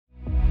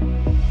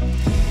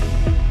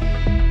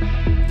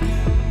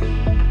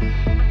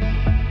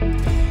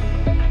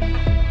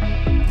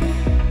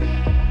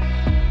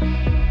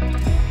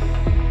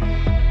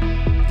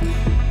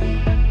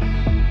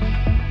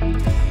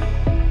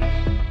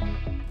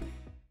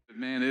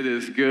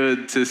is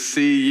good to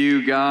see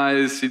you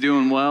guys. You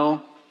doing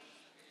well?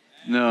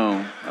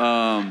 No.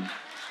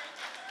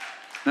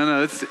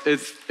 No,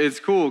 it's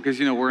cool because,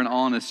 we're an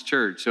honest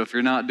church. So if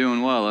you're not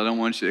doing well, I don't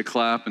want you to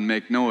clap and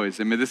make noise.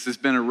 I mean, this has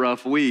been a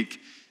rough week.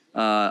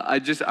 I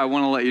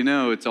want to let you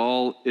know it's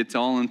all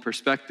in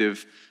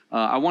perspective.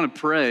 I want to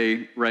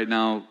pray right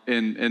now,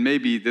 and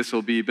maybe this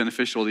will be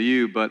beneficial to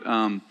you, but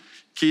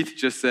Keith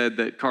just said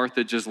that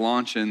Carthage is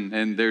launching,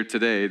 and they're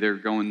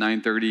going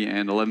 9:30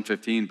 and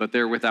 11:15, but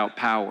they're without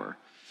power.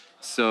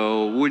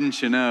 So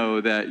wouldn't you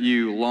know that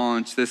you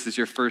launch, this is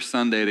your first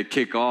Sunday to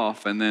kick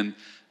off, and then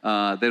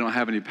they don't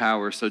have any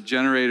power. So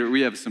generator,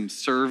 we have some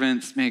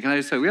servants. Man, can I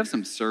just say, we have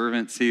some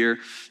servants here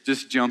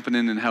just jumping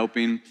in and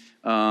helping.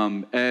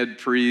 Ed,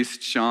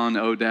 Priest, Sean,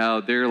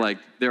 O'Dowd,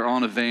 they're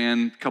on a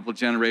van, couple of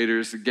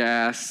generators,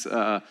 gas,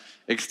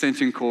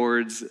 extension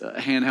cords,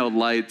 handheld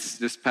lights,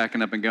 just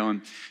packing up and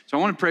going. So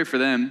I want to pray for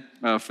them,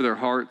 for their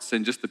hearts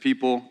and just the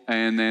people.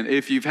 And then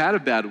if you've had a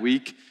bad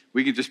week,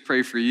 we can just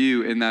pray for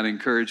you in that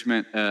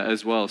encouragement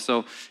as well.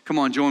 So come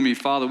on, join me.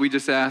 Father, we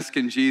just ask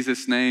in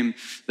Jesus' name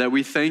that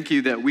we thank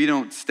you that we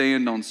don't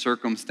stand on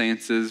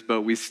circumstances,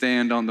 but we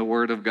stand on the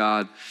word of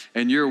God.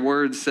 And your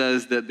word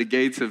says that the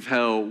gates of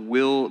hell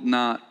will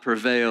not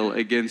prevail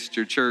against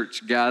your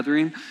church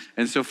gathering.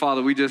 And so,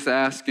 Father, we just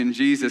ask in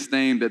Jesus'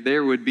 name that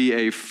there would be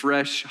a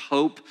fresh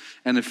hope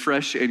and a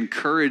fresh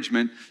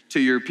encouragement to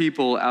your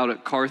people out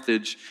at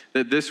Carthage,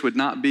 that this would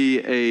not be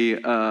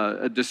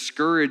a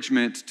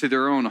discouragement to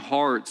their own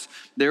hearts.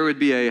 There would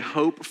be a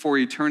hope for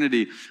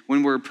eternity.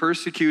 When we're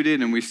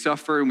persecuted and we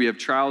suffer and we have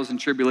trials and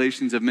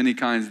tribulations of many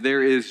kinds,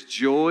 there is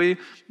joy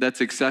that's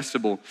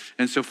accessible.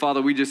 And so,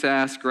 Father, we just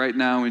ask right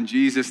now in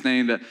Jesus'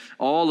 name that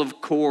all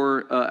of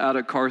Core out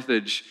at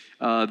Carthage,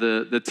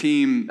 the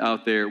team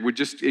out there, would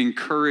just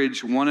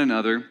encourage one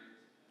another,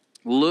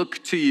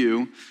 look to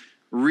you,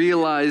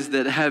 realize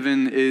that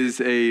heaven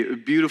is a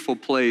beautiful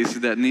place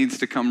that needs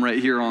to come right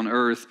here on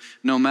earth,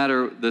 no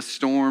matter the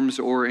storms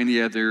or any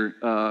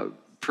other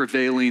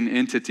prevailing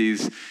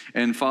entities.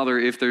 And Father,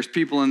 if there's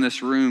people in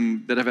this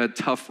room that have had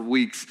tough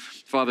weeks,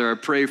 Father, I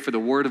pray for the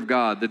word of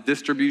God, the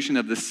distribution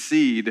of the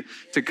seed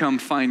to come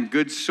find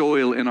good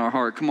soil in our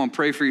heart. Come on,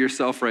 pray for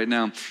yourself right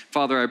now.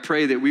 Father, I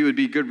pray that we would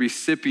be good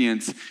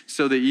recipients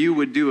so that you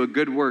would do a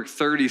good work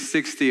 30,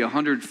 60,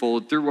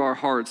 100-fold through our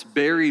hearts,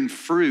 bearing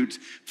fruit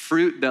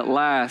that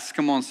lasts.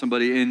 Come on,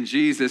 somebody, in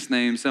Jesus'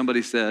 name,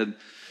 somebody said,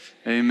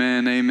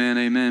 amen, amen,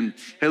 amen.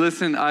 Hey,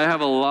 listen, I have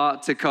a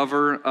lot to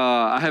cover.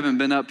 I haven't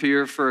been up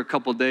here for a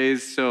couple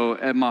days, so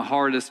my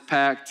heart is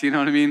packed, you know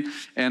what I mean?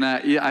 And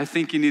I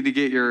think you need to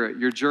get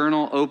your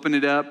journal, open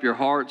it up, your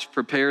hearts,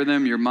 prepare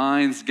them, your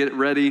minds, get it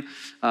ready,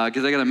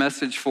 because I got a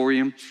message for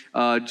you.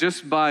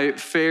 Just by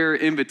fair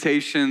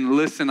invitation,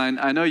 listen,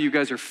 I know you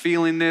guys are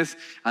feeling this.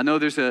 I know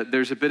there's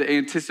a bit of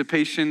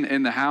anticipation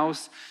in the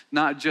house,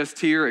 not just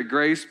here at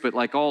Grace, but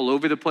like all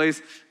over the place.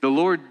 The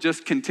Lord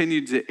just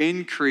continued to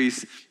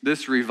increase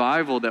this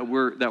revival that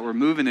we're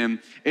moving in,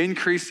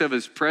 increase of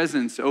his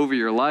presence over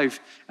your life.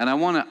 And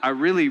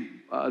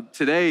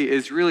today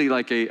is really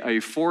like a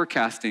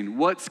forecasting.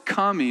 What's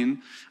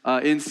coming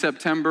in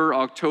September,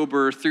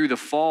 October, through the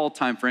fall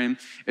timeframe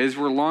is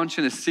we're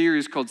launching a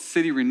series called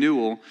City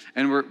Renewal,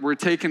 and we're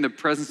taking the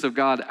presence of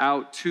God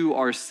out to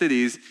our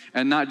cities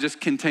and not just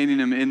containing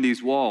them in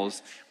these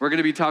walls. We're going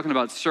to be talking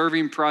about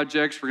serving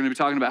projects. We're going to be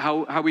talking about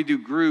how we do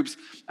groups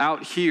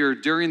out here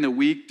during the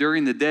week,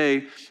 during the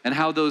day, and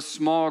how those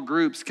small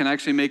groups can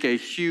actually make a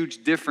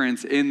huge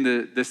difference in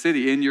the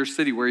city, in your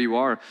city where you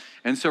are.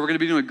 And so we're going to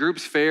be doing a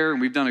groups fair, and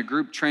we've done a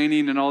group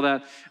training and all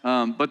that.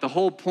 But the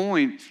whole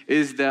point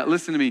is that,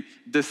 listen to me,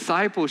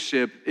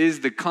 discipleship is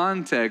the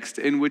context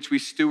in which we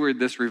steward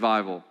this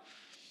revival.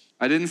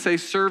 I didn't say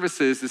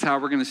services is how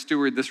we're going to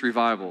steward this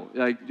revival.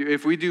 Like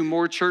if we do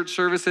more church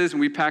services and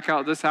we pack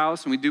out this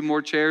house and we do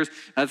more chairs,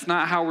 that's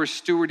not how we're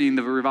stewarding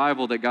the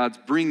revival that God's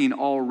bringing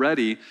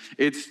already.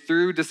 It's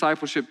through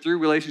discipleship, through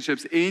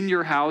relationships in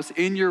your house,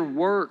 in your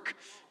work.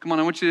 Come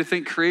on, I want you to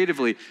think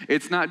creatively.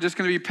 It's not just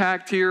going to be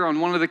packed here on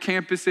one of the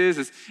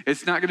campuses.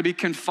 It's not going to be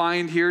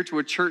confined here to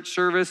a church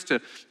service, to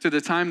the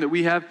time that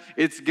we have.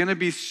 It's going to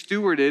be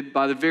stewarded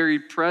by the very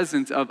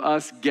presence of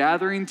us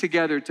gathering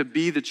together to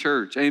be the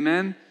church.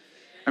 Amen?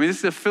 I mean, this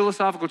is a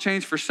philosophical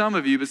change for some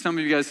of you, but some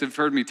of you guys have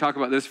heard me talk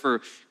about this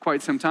for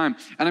quite some time.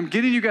 And I'm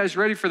getting you guys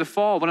ready for the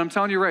fall, but I'm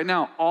telling you right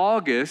now,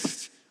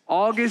 August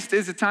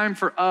is a time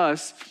for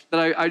us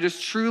that I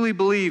just truly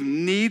believe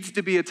needs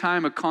to be a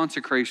time of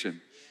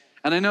consecration.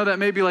 And I know that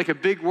may be like a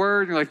big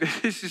word, you're like,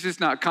 this is just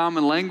not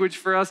common language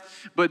for us,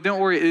 but don't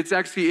worry, it's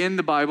actually in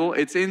the Bible,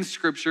 it's in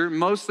Scripture,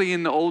 mostly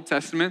in the Old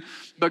Testament,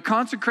 but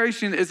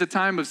consecration is a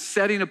time of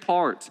setting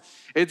apart.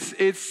 It's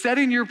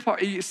setting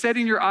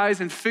your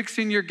eyes and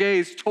fixing your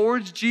gaze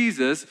towards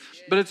Jesus,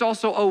 but it's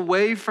also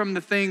away from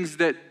the things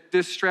that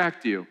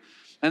distract you.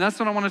 And that's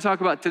what I want to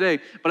talk about today.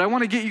 But I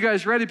want to get you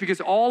guys ready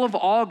because all of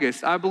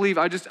August, I believe,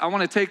 I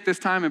want to take this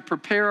time and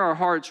prepare our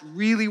hearts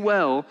really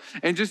well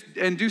and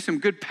do some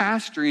good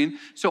pastoring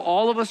so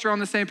all of us are on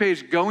the same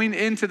page going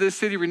into this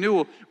city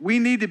renewal. We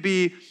need to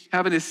be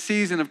having a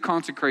season of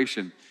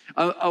consecration.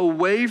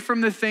 away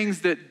from the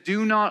things that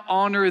do not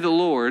honor the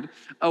Lord,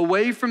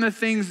 away from the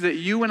things that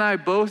you and I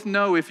both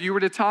know if you were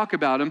to talk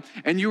about them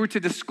and you were to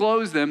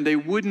disclose them, they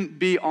wouldn't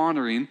be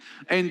honoring,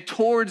 and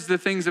towards the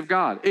things of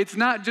God. It's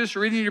not just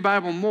reading your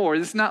Bible more.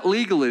 It's not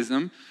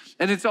legalism.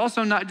 And it's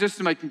also not just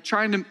like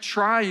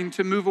trying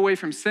to move away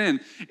from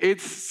sin.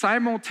 It's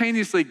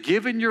simultaneously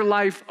giving your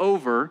life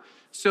over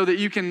so that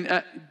you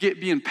can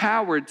be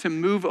empowered to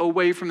move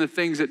away from the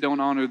things that don't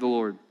honor the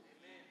Lord.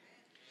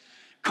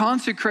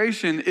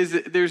 Consecration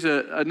there's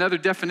another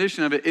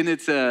definition of it, and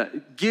it's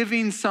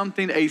giving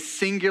something a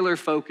singular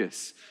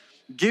focus,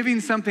 giving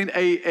something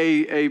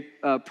a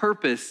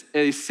purpose,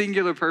 a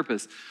singular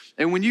purpose.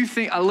 And when you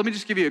think, let me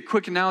just give you a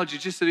quick analogy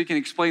just so we can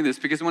explain this,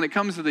 because when it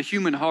comes to the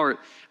human heart,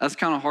 that's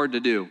kind of hard to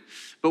do.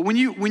 But when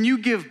you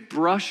give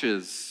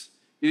brushes,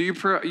 you're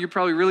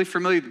probably really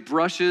familiar with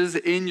brushes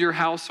in your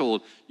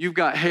household. You've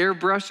got hair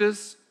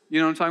brushes, you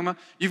know what I'm talking about?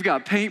 You've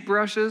got paint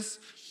brushes.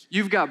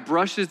 You've got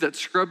brushes that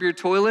scrub your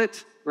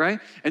toilet,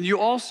 right? And you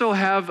also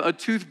have a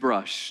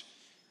toothbrush.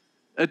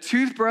 A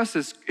toothbrush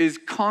is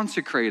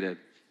consecrated.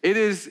 It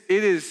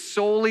is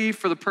solely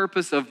for the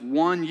purpose of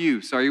one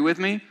use. Are you with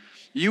me?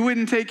 You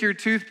wouldn't take your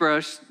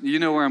toothbrush, you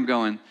know where I'm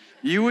going.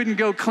 You wouldn't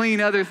go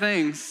clean other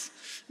things.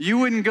 You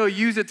wouldn't go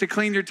use it to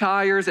clean your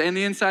tires and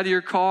the inside of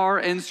your car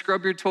and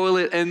scrub your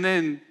toilet and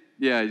then,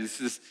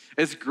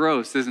 it's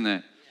gross, isn't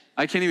it?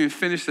 I can't even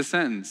finish the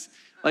sentence.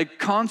 Like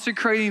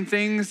consecrating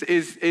things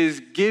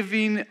is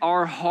giving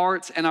our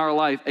hearts and our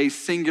life a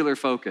singular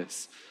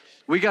focus.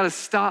 We got to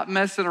stop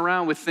messing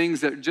around with things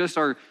that just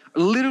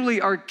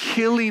literally are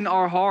killing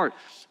our heart.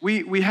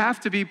 We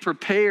have to be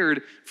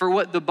prepared for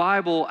what the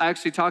Bible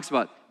actually talks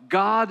about.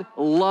 God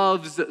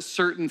loves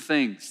certain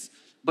things,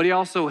 but he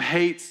also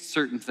hates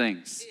certain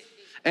things.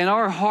 And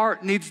our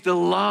heart needs to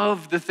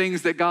love the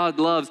things that God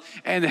loves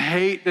and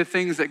hate the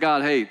things that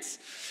God hates.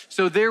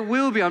 So there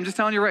will be, I'm just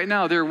telling you right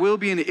now, there will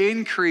be an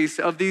increase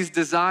of these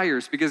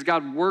desires because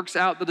God works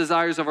out the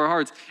desires of our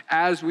hearts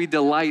as we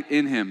delight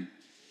in him.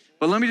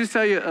 But let me just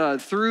tell you,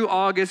 through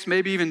August,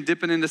 maybe even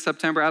dipping into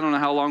September, I don't know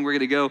how long we're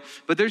gonna go,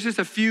 but there's just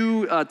a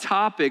few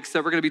topics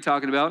that we're gonna be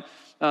talking about.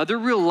 They're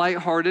real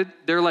lighthearted.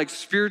 They're like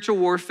spiritual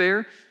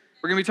warfare.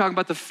 We're gonna be talking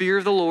about the fear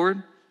of the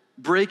Lord,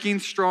 breaking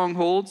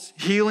strongholds,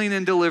 healing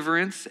and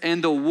deliverance,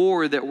 and the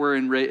war that we're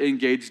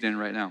engaged in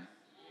right now.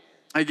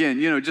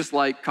 Again, just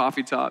like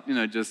coffee talk,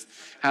 just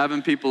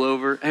having people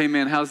over. Hey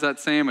man, how's that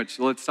sandwich?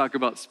 Let's talk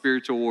about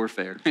spiritual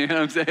warfare. You know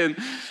what I'm saying?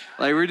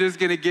 Like we're just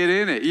gonna get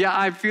in it. Yeah,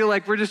 I feel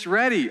like we're just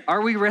ready. Are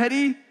we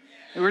ready?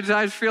 I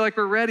just feel like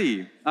we're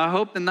ready. I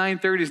hope the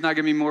 9:30 is not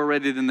gonna be more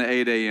ready than the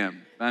 8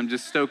 a.m. I'm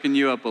just stoking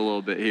you up a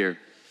little bit here.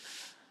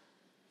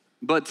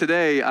 But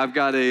today I've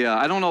got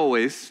I don't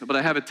always, but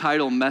I have a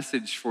title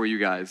message for you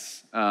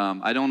guys.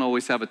 I don't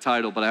always have a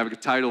title, but I have a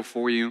title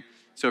for you.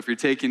 So if you're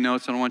taking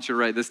notes, I don't want you to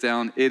write this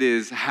down. It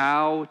is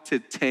How to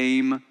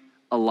Tame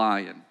a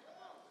Lion.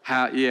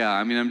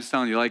 I'm just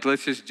telling you,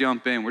 let's just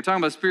jump in. We're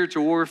talking about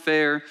spiritual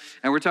warfare,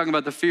 and we're talking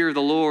about the fear of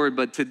the Lord,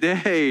 but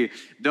today,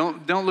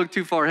 don't look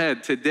too far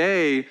ahead.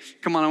 Today,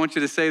 come on, I want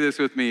you to say this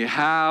with me,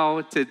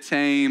 How to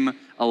Tame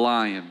a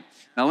Lion.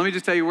 Now, let me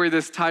just tell you where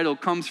this title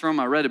comes from.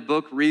 I read a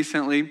book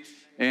recently,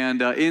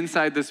 and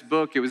inside this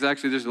book, there's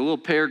a little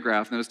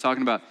paragraph, and it was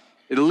talking about,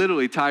 it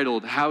literally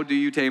titled, How Do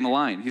You Tame a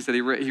Lion? He said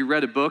he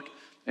read a book,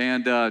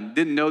 and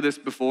didn't know this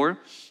before,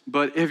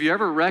 but have you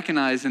ever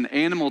recognized an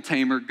animal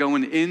tamer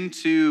going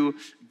into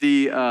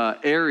the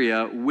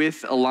area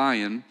with a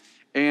lion,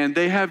 and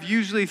they have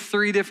usually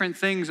 3 different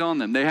things on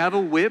them. They have a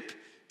whip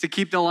to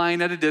keep the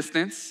lion at a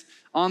distance.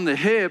 On the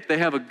hip, they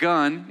have a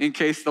gun in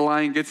case the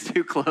lion gets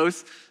too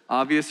close,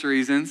 obvious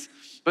reasons,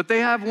 but they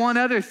have one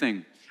other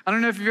thing. I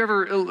don't know if you've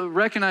ever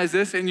recognized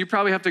this, and you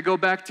probably have to go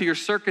back to your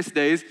circus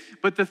days,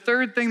 but the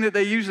third thing that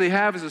they usually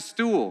have is a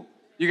stool.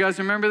 You guys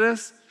remember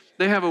this?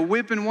 They have a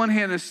whip in one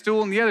hand and a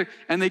stool in the other,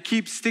 and they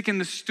keep sticking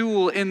the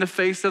stool in the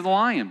face of the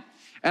lion.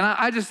 And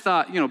I just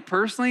thought,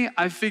 personally,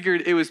 I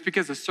figured it was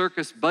because of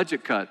circus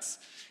budget cuts.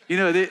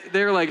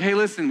 They're like, hey,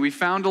 listen, we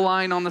found a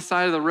lion on the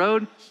side of the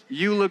road.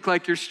 You look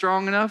like you're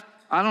strong enough.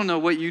 I don't know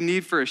what you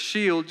need for a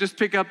shield. Just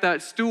pick up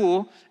that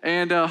stool,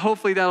 and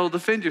hopefully that'll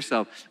defend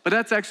yourself. But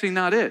that's actually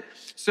not it.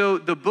 So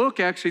the book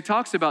actually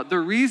talks about the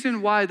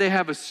reason why they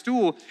have a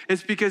stool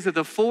is because of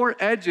the 4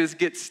 edges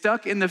get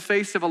stuck in the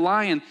face of a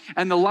lion,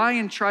 and the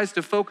lion tries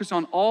to focus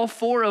on all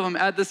 4 of them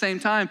at the same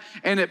time,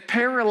 and it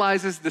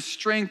paralyzes the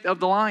strength of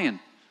the lion.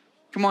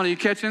 Come on, are you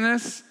catching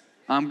this?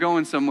 I'm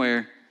going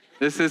somewhere.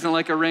 This isn't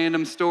like a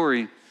random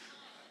story.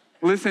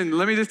 Listen,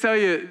 let me just tell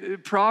you,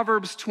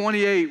 Proverbs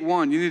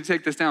 28:1, you need to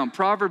take this down.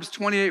 Proverbs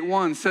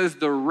 28:1 says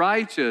the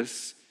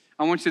righteous,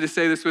 I want you to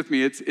say this with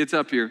me, it's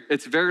up here.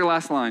 It's the very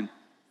last line.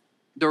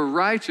 The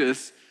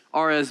righteous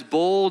are as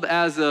bold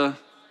as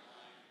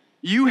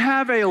you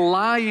have a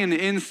lion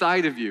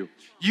inside of you.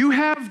 You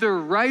have the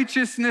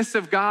righteousness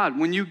of God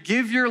when you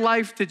give your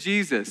life to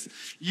Jesus.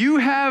 You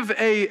have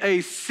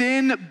a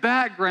sin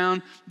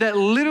background that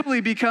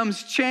literally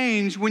becomes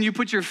changed when you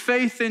put your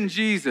faith in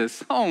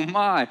Jesus. Oh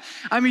my.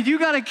 I mean, you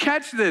got to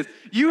catch this.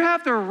 You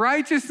have the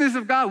righteousness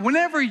of God.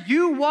 Whenever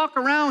you walk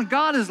around,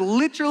 God is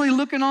literally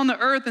looking on the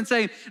earth and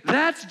saying,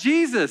 that's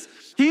Jesus.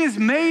 He is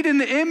made in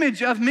the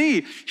image of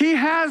me. He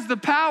has the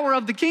power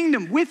of the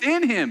kingdom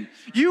within him.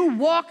 You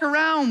walk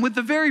around with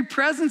the very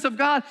presence of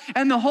God,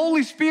 and the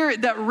Holy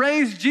Spirit that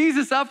raised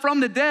Jesus up from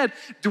the dead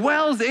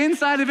dwells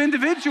inside of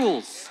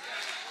individuals.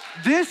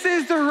 This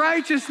is the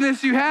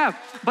righteousness you have.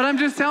 But I'm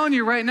just telling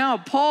you right now,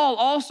 Paul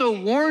also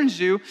warns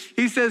you.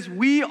 He says,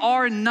 we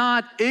are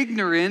not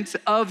ignorant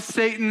of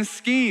Satan's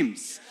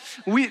schemes.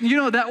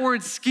 That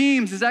word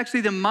schemes is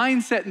actually the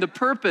mindset and the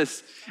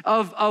purpose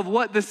of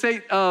what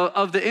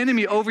the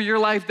enemy over your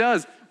life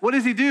does. What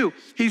does he do?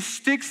 He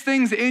sticks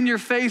things in your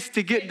face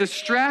to get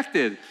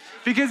distracted.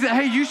 Because,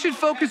 hey, you should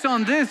focus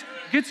on this.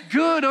 It's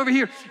good over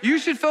here. You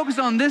should focus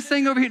on this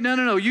thing over here.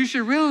 No. You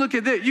should really look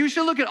at this. You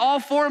should look at all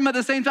four of them at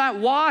the same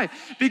time. Why?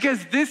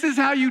 Because this is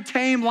how you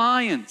tame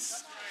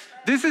lions.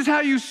 This is how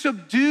you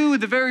subdue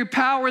the very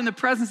power and the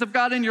presence of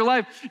God in your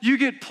life. You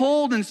get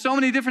pulled in so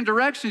many different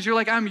directions. You're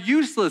like, I'm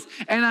useless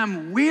and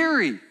I'm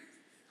weary.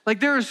 Like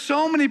there are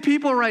so many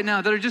people right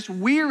now that are just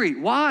weary.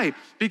 Why?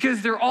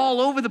 Because they're all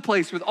over the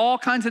place with all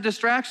kinds of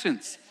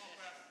distractions.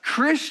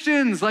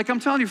 Christians, like I'm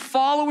telling you,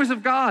 followers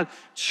of God,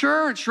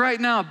 church right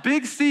now,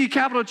 big C,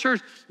 capital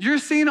church, you're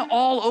seeing it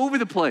all over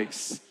the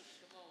place.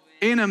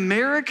 In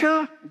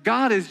America,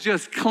 God is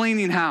just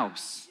cleaning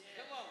house.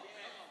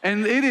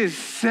 And it is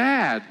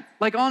sad.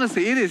 Like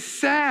honestly, it is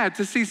sad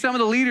to see some of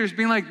the leaders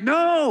being like,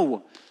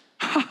 no,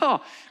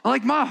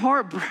 like my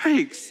heart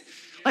breaks.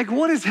 Like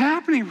what is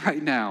happening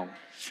right now?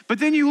 But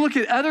then you look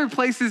at other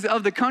places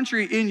of the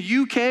country, in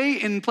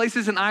UK, in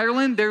places in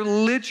Ireland, they're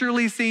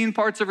literally seeing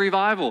parts of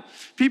revival.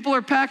 People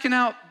are packing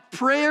out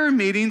prayer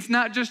meetings,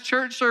 not just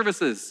church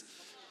services.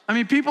 I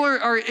mean, people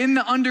are in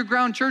the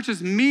underground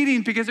churches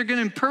meeting because they're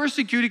getting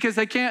persecuted because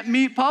they can't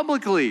meet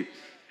publicly.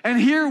 And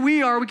here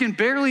we are, we can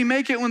barely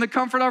make it in the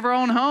comfort of our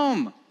own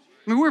home.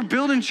 I mean, we're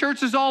building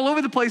churches all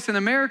over the place in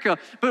America,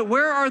 but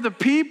where are the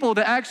people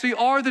that actually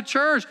are the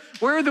church?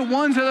 Where are the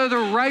ones that are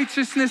the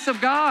righteousness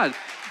of God?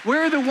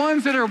 Where are the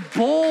ones that are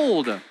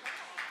bold?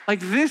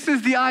 Like this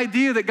is the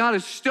idea that God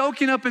is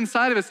stoking up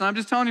inside of us. And I'm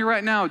just telling you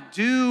right now,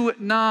 do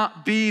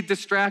not be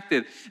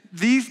distracted.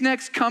 These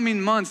next coming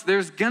months,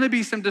 there's gonna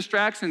be some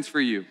distractions for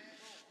you.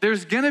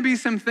 There's gonna be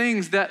some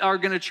things that are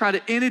gonna try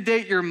to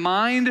inundate your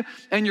mind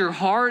and your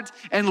heart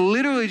and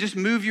literally just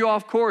move you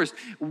off course.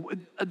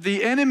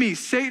 The enemy,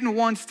 Satan,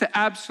 wants to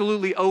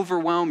absolutely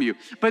overwhelm you,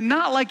 but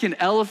not like an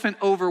elephant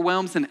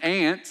overwhelms an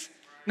ant.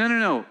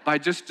 No, by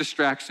just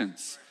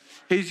distractions.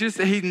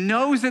 He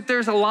knows that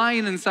there's a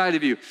lion inside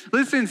of you.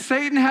 Listen,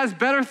 Satan has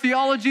better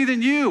theology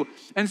than you.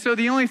 And so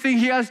the only thing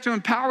he has to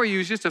empower you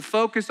is just to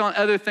focus on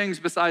other things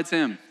besides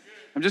him.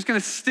 I'm just gonna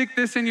stick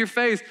this in your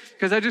face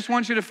because I just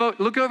want you to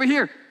look over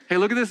here. Hey,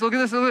 look at this, look at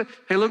this, look at this.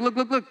 Hey,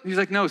 look. He's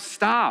like, no,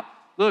 stop.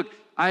 Look,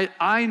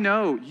 I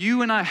know,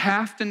 you and I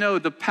have to know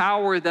the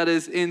power that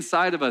is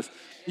inside of us.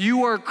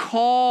 You are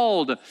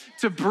called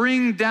to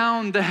bring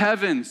down the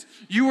heavens.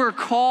 You are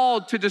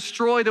called to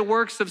destroy the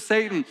works of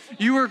Satan.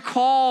 You are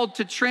called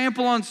to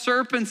trample on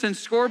serpents and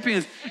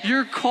scorpions.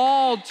 You're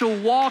called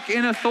to walk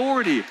in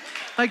authority.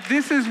 Like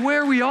this is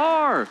where we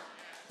are.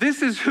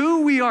 This is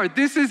who we are.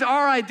 This is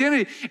our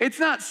identity.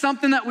 It's not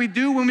something that we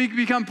do when we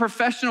become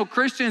professional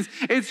Christians.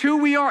 It's who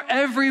we are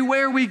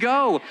everywhere we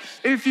go.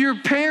 If you're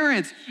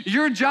parents,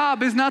 your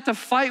job is not to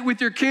fight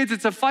with your kids.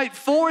 It's to fight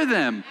for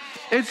them.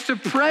 It's to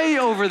pray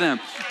over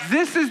them.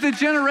 This is the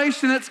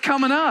generation that's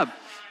coming up.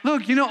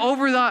 Look,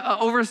 over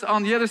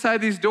on the other side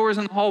of these doors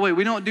in the hallway,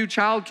 we don't do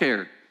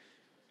childcare.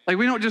 Like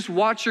we don't just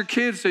watch your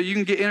kids so you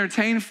can get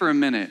entertained for a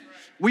minute.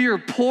 We are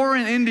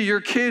pouring into your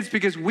kids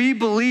because we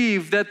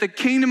believe that the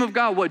kingdom of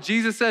God, what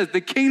Jesus says,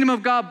 the kingdom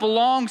of God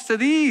belongs to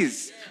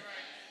these.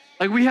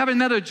 Like we have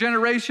another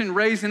generation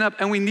raising up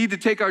and we need to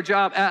take our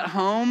job at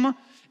home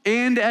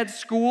and at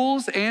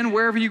schools and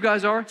wherever you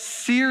guys are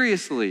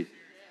seriously.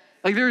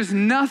 Like there is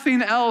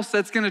nothing else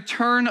that's gonna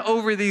turn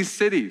over these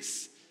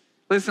cities.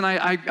 Listen,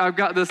 I've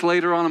got this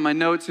later on in my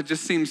notes. It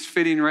just seems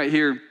fitting right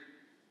here.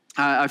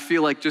 I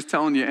feel like just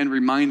telling you and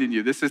reminding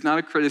you, this is not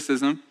a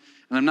criticism.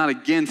 And I'm not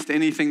against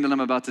anything that I'm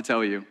about to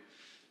tell you.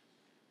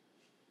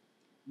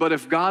 But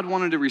if God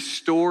wanted to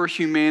restore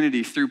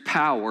humanity through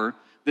power,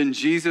 then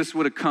Jesus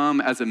would have come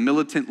as a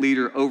militant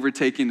leader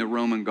overtaking the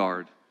Roman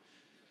guard.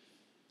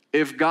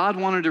 If God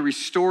wanted to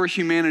restore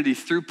humanity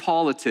through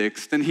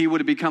politics, then he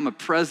would have become a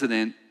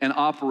president and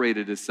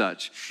operated as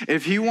such.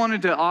 If he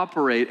wanted to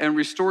operate and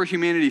restore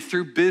humanity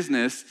through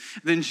business,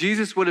 then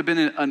Jesus would have been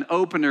an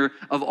opener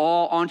of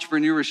all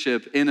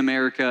entrepreneurship in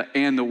America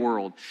and the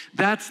world.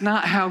 That's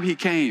not how he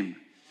came.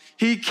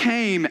 He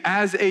came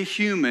as a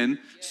human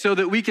so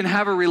that we can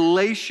have a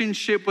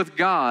relationship with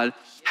God,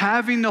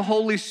 having the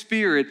Holy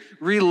Spirit,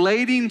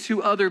 relating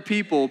to other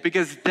people,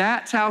 because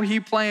that's how he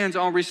plans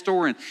on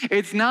restoring.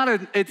 It's not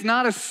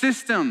a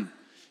system.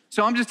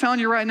 So I'm just telling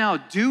you right now,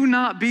 do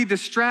not be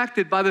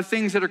distracted by the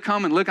things that are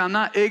coming. Look, I'm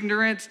not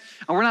ignorant,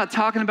 and we're not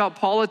talking about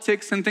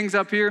politics and things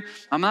up here.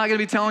 I'm not gonna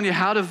be telling you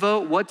how to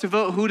vote, what to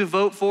vote, who to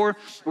vote for.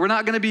 We're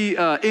not gonna be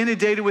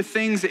inundated with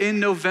things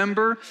in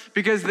November,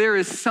 because there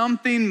is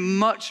something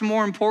much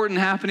more important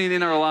happening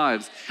in our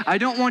lives. I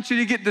don't want you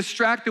to get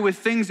distracted with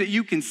things that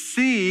you can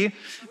see,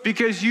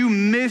 because you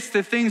miss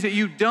the things that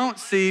you don't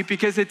see,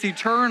 because it's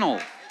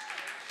eternal.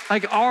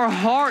 Like, our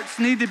hearts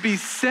need to be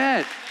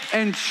set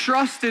and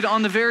trusted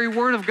on the very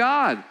word of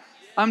God.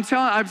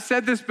 I've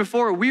said this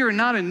before, we are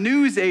not a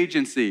news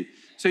agency.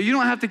 So you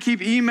don't have to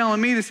keep emailing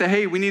me to say,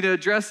 hey, we need to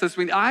address this.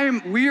 We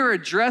are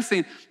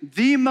addressing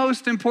the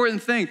most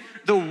important thing,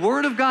 the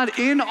word of God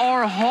in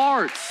our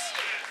hearts.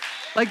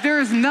 Like, there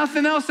is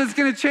nothing else that's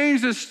gonna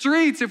change the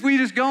streets if we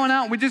just going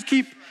out and we just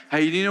keep,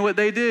 hey, you know what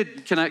they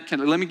did?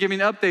 Let me give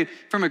you an update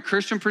from a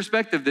Christian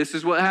perspective. This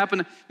is what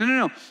happened.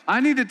 No.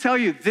 I need to tell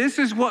you, this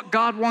is what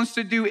God wants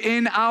to do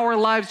in our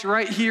lives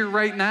right here,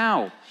 right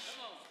now.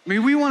 I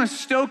mean, we want to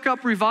stoke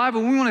up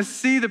revival. We want to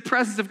see the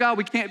presence of God.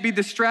 We can't be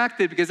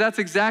distracted, because that's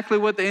exactly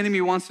what the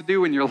enemy wants to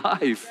do in your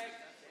life.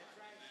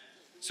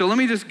 So let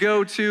me just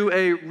go to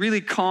a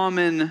really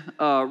common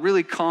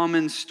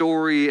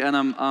story, and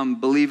I'm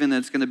believing that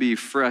it's going to be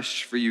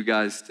fresh for you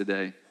guys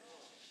today.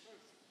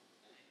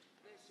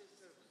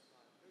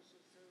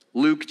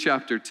 Luke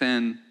chapter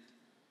 10,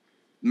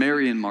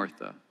 Mary and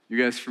Martha.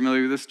 You guys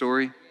familiar with this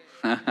story?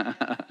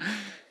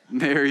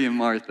 Mary and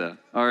Martha.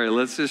 All right,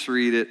 let's just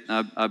read it.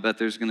 I bet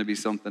there's going to be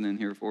something in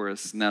here for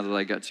us now that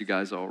I got you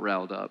guys all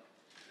riled up.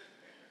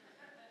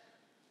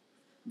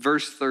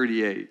 Verse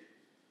 38.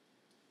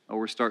 Oh,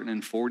 we're starting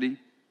in 40?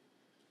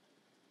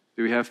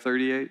 Do we have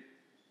 38?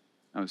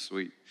 Oh,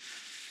 sweet.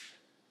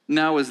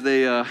 Now, as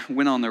they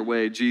went on their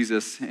way,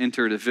 Jesus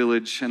entered a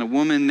village, and a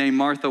woman named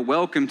Martha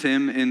welcomed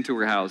him into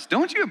her house.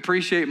 Don't you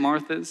appreciate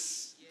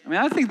Marthas? I mean,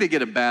 I think they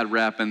get a bad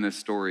rap in this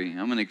story.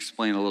 I'm going to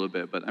explain a little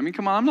bit, but I mean,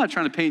 come on, I'm not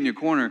trying to paint you a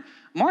corner.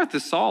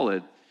 Martha's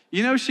solid.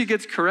 You know, she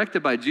gets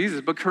corrected by Jesus,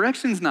 but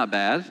correction's not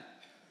bad.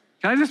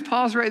 Can I just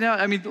pause right now?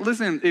 I mean,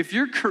 listen, if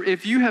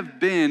you have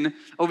been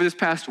over this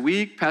past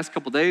week, past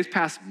couple days,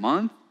 past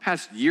month,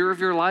 past year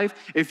of your life,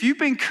 if you've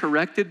been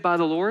corrected by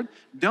the Lord,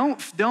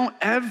 don't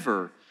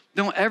ever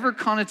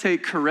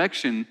connotate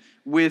correction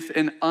with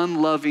an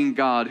unloving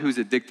God who's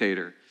a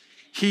dictator.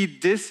 He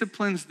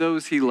disciplines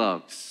those he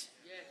loves.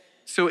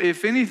 So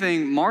if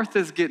anything,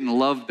 Martha's getting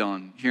loved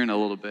on here in a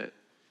little bit.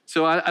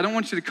 So I don't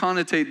want you to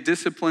connotate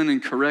discipline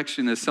and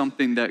correction as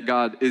something that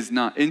God is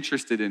not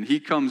interested in.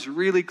 He comes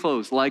really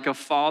close, like a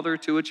father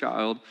to a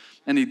child,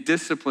 and he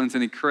disciplines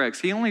and he corrects.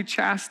 He only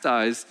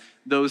chastises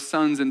those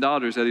sons and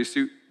daughters that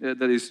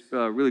he's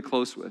really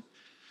close with.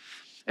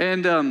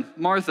 And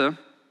Martha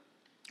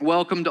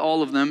welcomed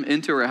all of them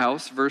into her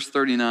house, verse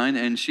 39,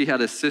 and she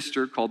had a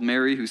sister called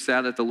Mary who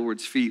sat at the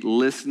Lord's feet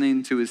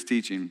listening to his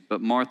teaching.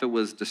 But Martha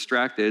was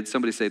distracted.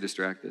 Somebody say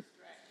distracted.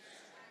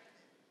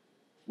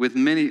 With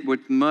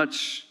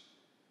much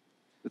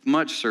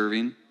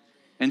serving,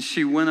 and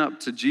she went up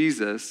to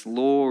Jesus.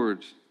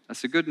 Lord,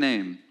 that's a good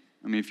name.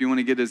 I mean, if you want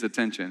to get his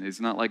attention, it's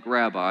not like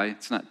rabbi,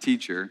 it's not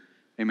teacher.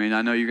 Amen.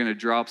 I know you're going to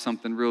drop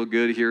something real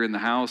good here in the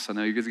house. I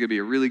know it's going to be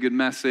a really good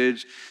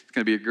message. It's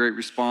going to be a great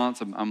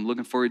response. I'm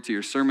looking forward to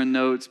your sermon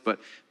notes, but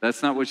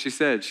that's not what she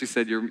said. She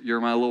said,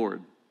 you're my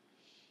Lord.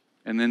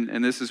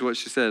 And this is what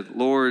she said,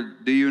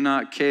 Lord, do you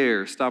not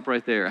care? Stop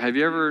right there. Have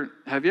you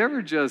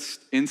ever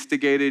just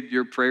instigated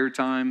your prayer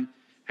time?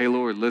 Hey,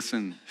 Lord,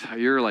 listen,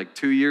 you're like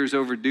 2 years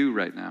overdue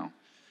right now.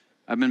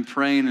 I've been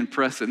praying and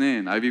pressing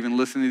in. I've even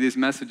listened to these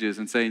messages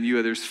and saying,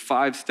 there's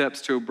 5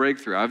 steps to a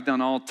breakthrough. I've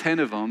done all 10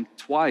 of them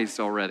twice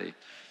already.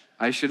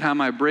 I should have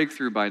my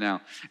breakthrough by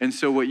now. And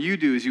so what you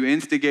do is you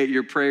instigate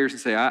your prayers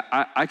and say,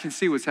 I can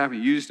see what's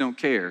happening. You just don't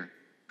care.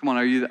 Come on,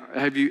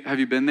 have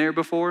you been there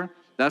before?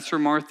 That's where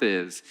Martha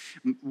is.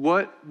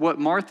 What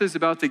Martha's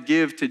about to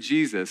give to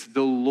Jesus,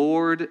 the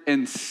Lord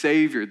and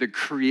Savior, the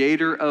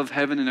creator of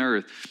heaven and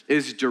earth,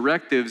 is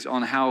directives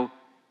on how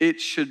it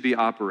should be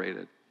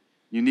operated.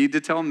 You need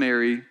to tell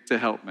Mary to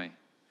help me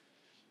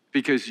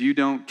because you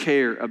don't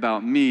care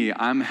about me.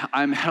 I'm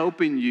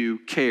helping you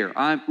care.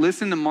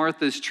 Listen to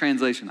Martha's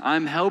translation.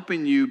 I'm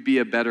helping you be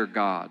a better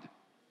God.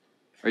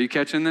 Are you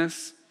catching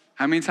this?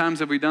 How many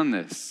times have we done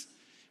this?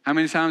 How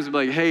many times we're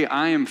like, hey,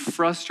 I am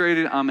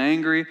frustrated, I'm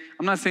angry.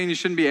 I'm not saying you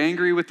shouldn't be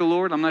angry with the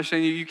Lord. I'm not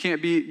saying you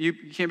can't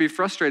be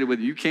frustrated with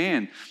it. You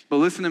can. But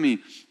listen to me.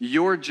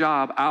 Your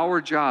job, our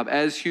job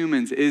as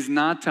humans is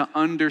not to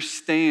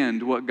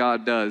understand what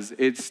God does.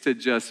 It's to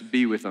just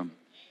be with him.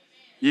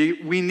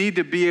 We need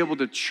to be able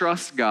to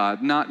trust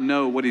God, not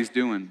know what he's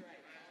doing.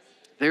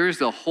 There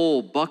is a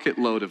whole bucket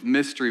load of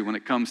mystery when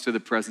it comes to the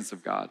presence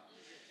of God.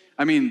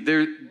 I mean,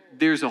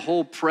 there's a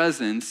whole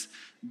presence.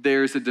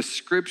 There's a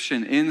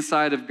description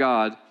inside of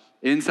God,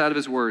 inside of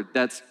his word,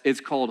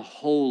 it's called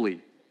holy.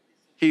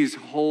 He's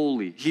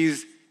holy.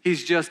 He's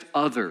just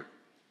other.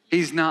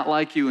 He's not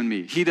like you and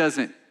me. He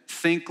doesn't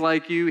think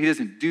like you. He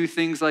doesn't do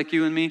things like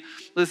you and me.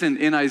 Listen,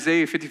 in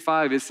Isaiah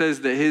 55, it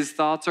says that his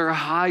thoughts are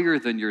higher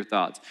than your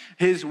thoughts.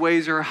 His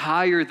ways are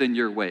higher than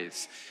your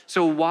ways.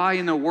 So why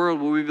in the world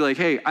will we be like,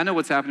 hey, I know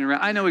what's happening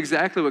around. I know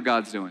exactly what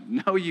God's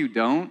doing. No, you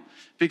don't,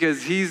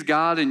 because he's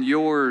God and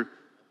you're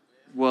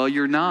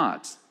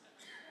not.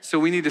 So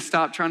we need to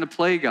stop trying to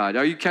play God.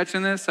 Are you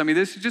catching this? I mean,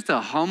 this is just a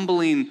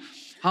humbling,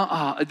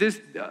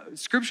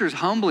 scripture is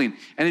humbling,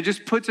 and it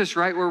just puts us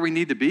right where we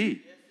need to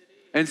be.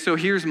 And so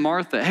here's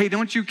Martha. Hey,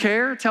 don't you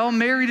care? Tell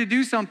Mary to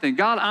do something.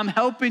 God, I'm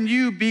helping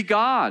you be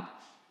God.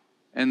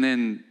 And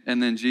then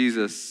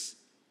Jesus,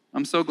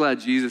 I'm so glad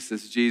Jesus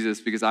is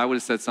Jesus, because I would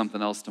have said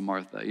something else to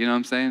Martha. You know what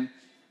I'm saying?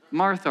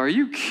 Martha, are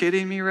you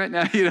kidding me right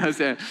now? You know what I'm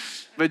saying?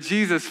 But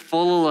Jesus,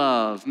 full of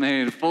love,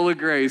 man, full of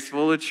grace,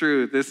 full of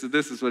truth. This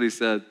is what he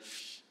said.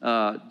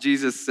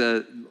 Jesus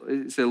said,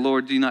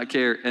 Lord, do you not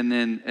care? And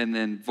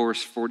then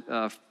verse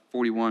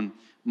 41,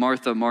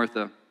 Martha,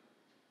 Martha,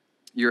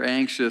 you're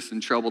anxious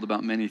and troubled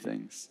about many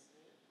things.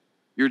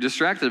 You're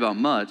distracted about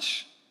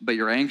much, but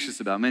you're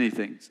anxious about many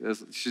things.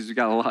 She's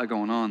got a lot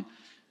going on.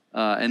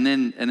 And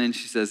then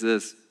she says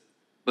this,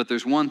 but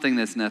there's one thing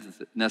that's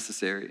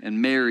necessary.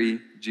 And Mary,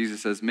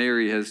 Jesus says,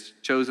 Mary has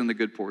chosen the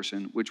good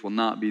portion, which will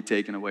not be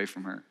taken away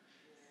from her.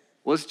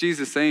 What's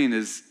Jesus saying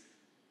is,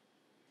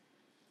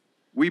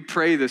 we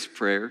pray this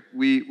prayer.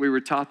 We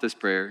were taught this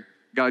prayer.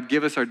 God,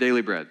 give us our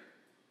daily bread.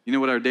 You know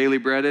what our daily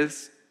bread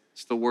is?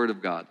 It's the word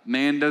of God.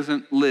 Man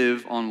doesn't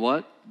live on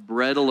what?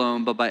 Bread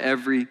alone, but by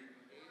every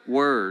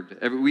word.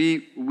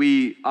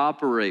 We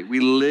operate, we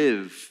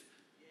live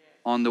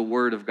on the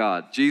word of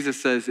God. Jesus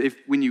says,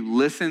 when you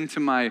listen to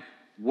my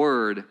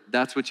word,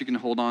 that's what you can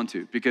hold on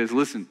to. Because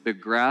listen, the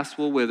grass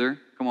will wither.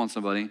 Come on,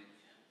 somebody.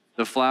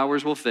 The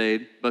flowers will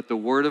fade, but the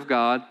word of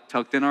God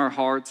tucked in our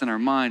hearts and our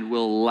mind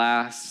will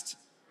last.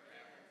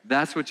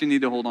 That's what you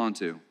need to hold on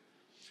to.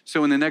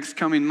 So in the next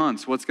coming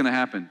months, what's going to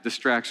happen?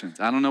 Distractions.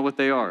 I don't know what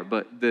they are,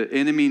 but the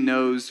enemy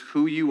knows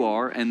who you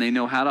are, and they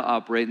know how to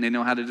operate, and they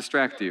know how to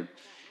distract you.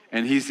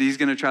 And he's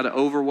going to try to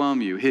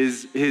overwhelm you.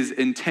 His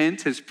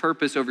intent, his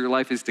purpose over your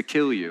life is to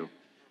kill you.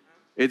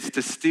 It's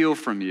to steal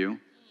from you,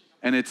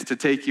 and it's to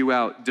take you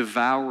out,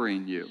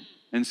 devouring you.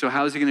 And so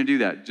how is he going to do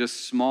that?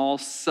 Just small,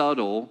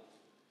 subtle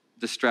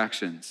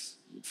distractions.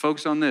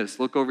 Focus on this.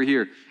 Look over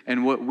here.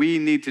 And what we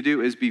need to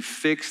do is be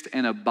fixed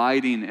and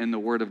abiding in the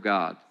word of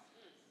God.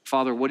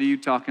 Father, what are you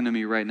talking to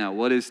me right now?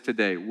 What is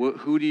today?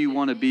 Who do you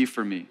want to be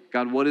for me?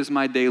 God, what is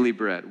my daily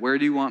bread? Where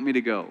do you want me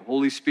to go?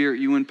 Holy Spirit,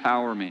 you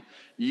empower me.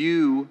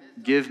 You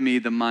give me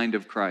the mind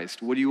of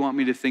Christ. What do you want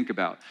me to think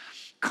about?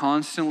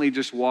 Constantly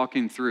just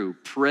walking through,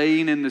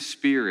 praying in the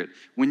Spirit.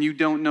 When you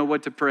don't know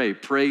what to pray,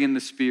 pray in the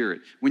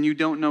Spirit. When you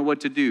don't know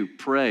what to do,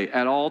 pray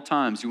at all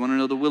times. You want to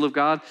know the will of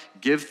God?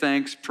 Give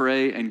thanks,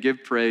 pray, and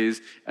give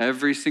praise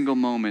every single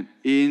moment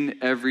in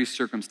every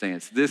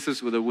circumstance. This is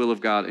the will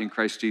of God in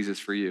Christ Jesus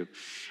for you.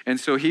 And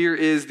so here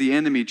is the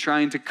enemy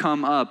trying to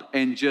come up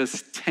and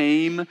just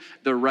tame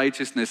the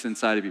righteousness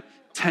inside of you.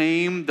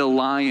 Tame the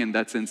lion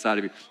that's inside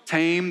of you.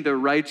 Tame the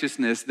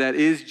righteousness that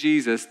is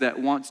Jesus, that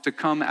wants to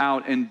come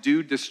out and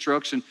do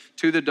destruction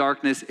to the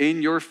darkness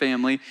in your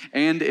family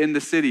and in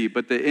the city.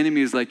 But the enemy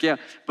is like, yeah,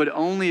 but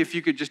only if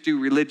you could just do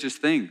religious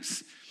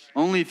things.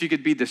 Only if you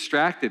could be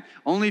distracted.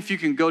 Only if you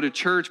can go to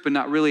church but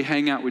not really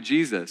hang out with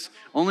Jesus.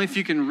 Only if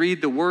you can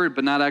read the word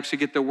but not actually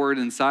get the word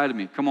inside of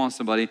me. Come on,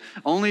 somebody.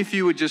 Only if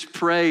you would just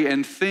pray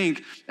and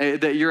think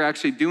that you're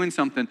actually doing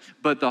something,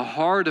 but the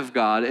heart of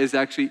God is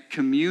actually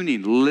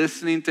communing,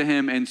 listening to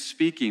him and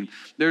speaking.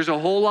 There's a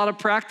whole lot of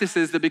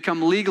practices that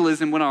become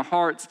legalism when our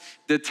hearts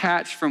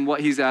detach from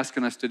what he's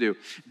asking us to do.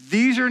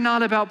 These are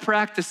not about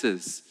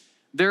practices.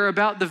 They're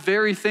about the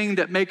very thing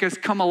that make us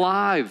come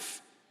alive.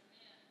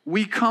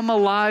 We come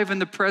alive in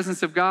the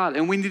presence of God,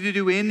 and we need to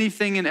do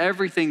anything and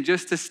everything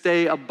just to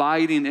stay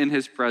abiding in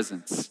his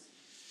presence.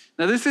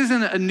 Now, this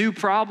isn't a new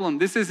problem.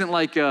 This isn't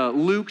like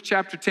Luke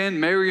chapter 10,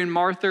 Mary and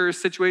Martha are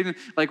situated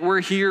like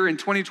we're here in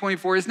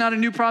 2024. It's not a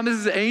new problem.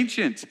 This is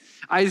ancient.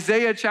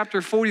 Isaiah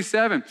chapter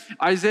 47.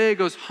 Isaiah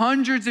goes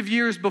hundreds of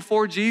years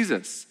before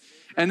Jesus.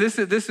 And this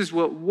is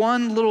what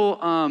one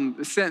little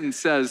sentence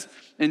says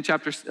in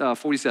chapter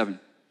 47.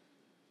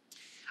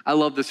 I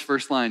love this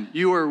first line.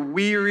 You are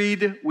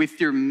wearied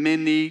with your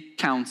many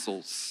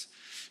counsels.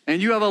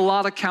 And you have a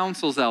lot of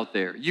counsels out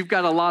there. You've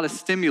got a lot of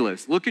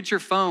stimulus. Look at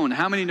your phone.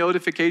 How many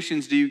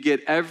notifications do you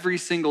get every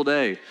single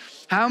day?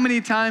 How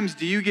many times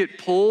do you get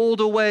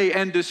pulled away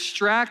and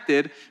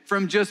distracted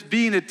from just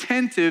being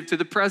attentive to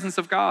the presence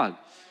of God?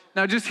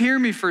 Now just hear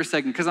me for a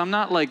second, because I'm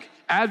not like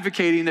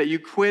advocating that you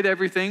quit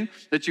everything,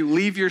 that you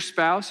leave your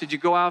spouse, that you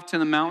go out to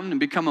the mountain and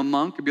become a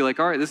monk and be like,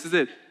 all right, this is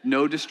it.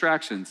 No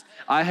distractions.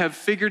 I have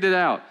figured it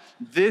out.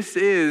 This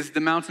is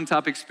the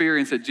mountaintop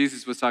experience that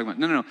Jesus was talking about.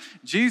 No.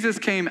 Jesus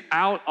came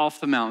out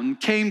off the mountain,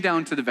 came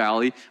down to the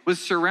valley, was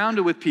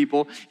surrounded with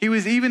people. He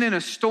was even in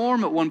a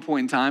storm at one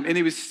point in time, and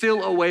he was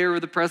still aware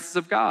of the presence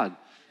of God.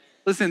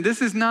 Listen,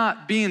 this is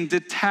not being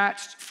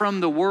detached from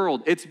the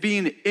world. It's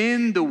being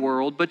in the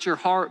world, but your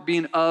heart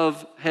being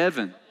of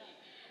heaven.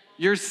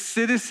 You're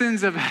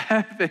citizens of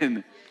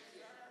heaven.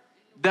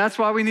 That's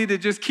why we need to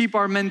just keep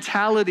our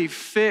mentality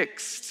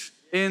fixed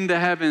in the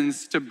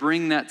heavens to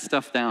bring that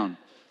stuff down.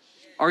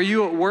 Are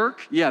you at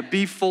work? Yeah,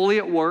 be fully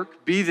at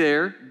work, be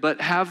there, but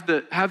have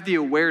the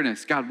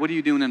awareness. God, what are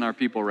you doing in our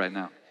people right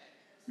now?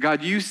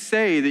 God, you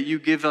say that you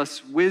give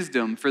us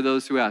wisdom for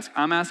those who ask.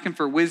 I'm asking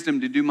for wisdom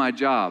to do my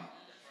job.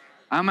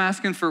 I'm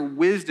asking for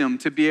wisdom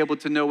to be able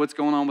to know what's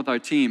going on with our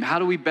team. How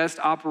do we best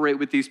operate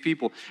with these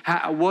people?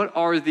 What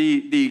are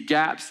the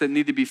gaps that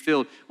need to be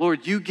filled?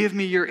 Lord, you give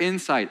me your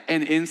insight,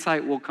 and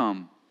insight will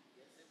come.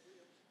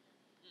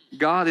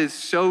 God is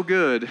so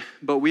good,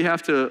 but we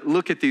have to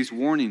look at these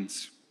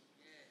warnings.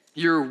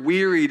 You're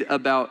wearied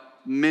about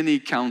many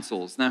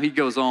counsels. Now he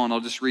goes on, I'll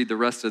just read the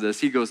rest of this.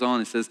 He goes on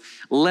and says,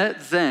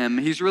 let them,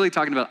 he's really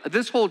talking about,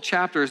 this whole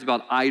chapter is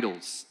about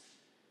idols.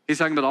 He's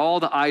talking about all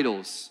the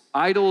idols.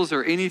 Idols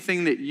are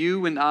anything that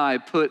you and I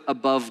put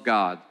above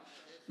God.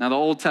 Now the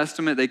Old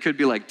Testament, they could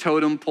be like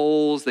totem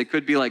poles. They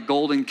could be like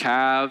golden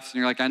calves. And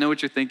you're like, I know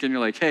what you're thinking. You're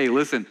like, hey,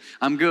 listen,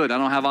 I'm good. I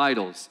don't have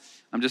idols.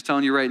 I'm just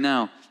telling you right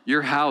now,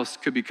 your house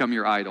could become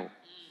your idol.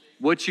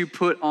 What you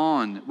put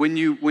on when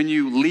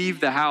you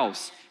leave the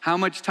house, how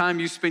much time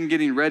you spend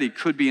getting ready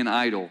could be an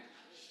idol.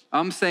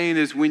 I'm saying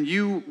is when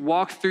you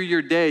walk through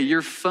your day,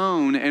 your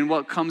phone and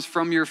what comes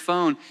from your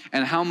phone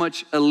and how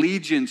much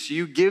allegiance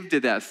you give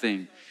to that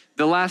thing.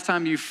 The last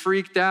time you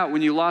freaked out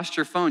when you lost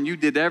your phone, you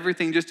did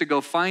everything just to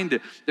go find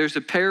it. There's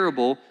a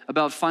parable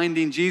about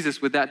finding Jesus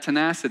with that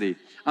tenacity.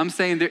 I'm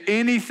saying that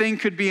anything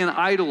could be an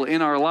idol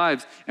in our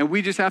lives, and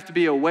we just have to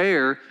be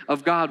aware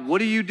of God.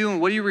 What are you doing?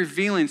 What are you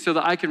revealing so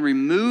that I can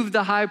remove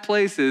the high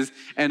places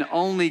and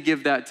only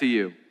give that to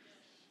you?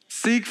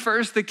 Seek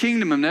first the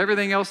kingdom, and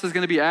everything else is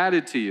going to be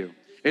added to you.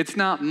 It's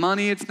not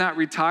money. It's not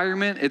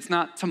retirement. It's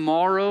not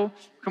tomorrow.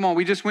 Come on,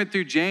 we just went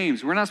through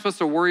James. We're not supposed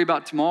to worry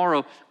about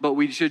tomorrow, but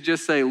we should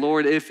just say,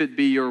 Lord, if it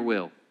be your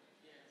will.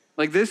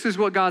 Like this is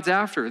what God's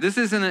after. This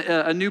isn't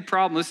a new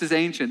problem. This is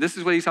ancient. This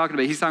is what he's talking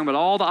about. He's talking about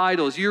all the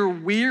idols. You're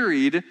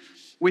wearied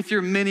with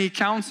your many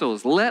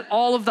counsels. Let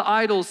all of the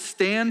idols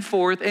stand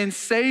forth and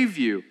save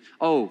you.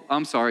 Oh,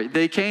 I'm sorry,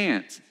 they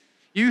can't.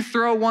 You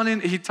throw one in,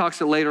 he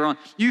talks it later on.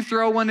 You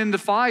throw one in the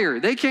fire.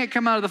 They can't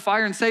come out of the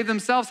fire and save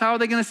themselves. How are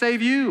they going to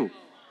save you?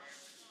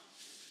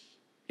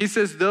 He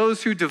says,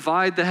 those who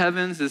divide the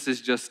heavens, this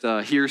is just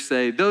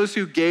hearsay. Those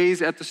who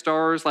gaze at the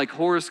stars like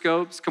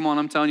horoscopes. Come on,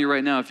 I'm telling you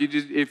right now,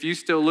 if you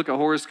still look at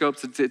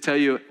horoscopes to tell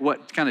you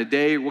what kind of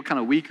day, what kind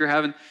of week you're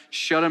having,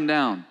 shut them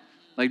down.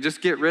 Like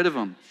just get rid of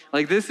them.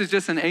 Like this is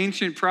just an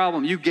ancient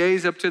problem. You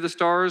gaze up to the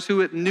stars,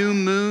 who at new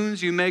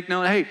moons you make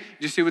known. Hey, did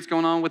you see what's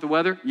going on with the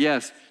weather?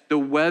 Yes. The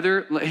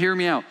weather, hear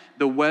me out.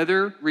 The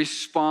weather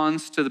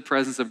responds to the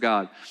presence of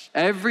God.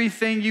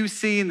 Everything you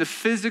see in the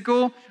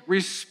physical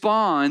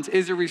responds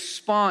is a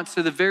response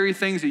to the very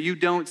things that you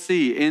don't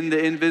see in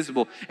the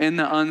invisible, in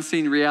the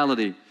unseen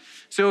reality.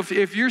 So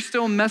if you're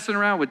still messing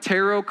around with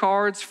tarot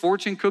cards,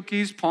 fortune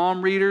cookies,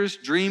 palm readers,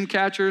 dream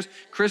catchers,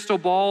 crystal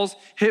balls,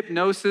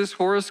 hypnosis,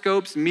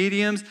 horoscopes,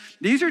 mediums,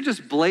 these are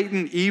just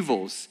blatant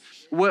evils.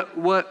 What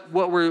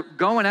we're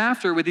going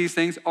after with these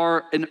things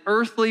are an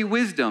earthly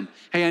wisdom.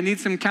 Hey, I need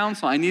some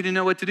counsel. I need to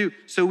know what to do.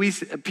 So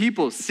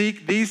people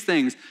seek these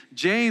things.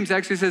 James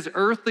actually says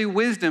earthly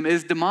wisdom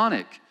is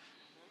demonic.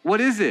 What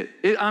is it?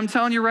 I'm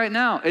telling you right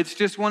now, it's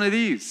just one of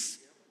these.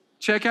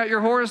 Check out your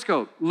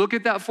horoscope. Look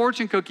at that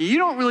fortune cookie. You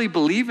don't really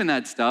believe in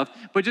that stuff,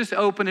 but just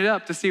open it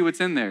up to see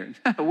what's in there.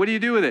 What do you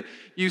do with it?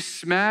 You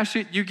smash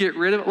it, you get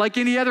rid of it. Like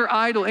any other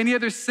idol, any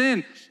other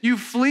sin, you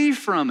flee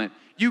from it.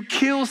 You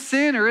kill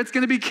sin or it's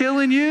gonna be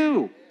killing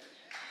you.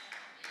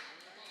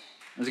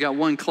 I just got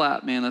one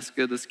clap, man, that's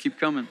good, let's keep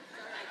coming.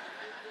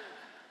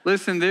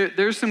 Listen,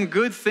 there's some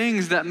good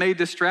things that may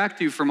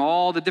distract you from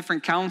all the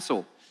different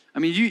counsel. I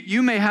mean,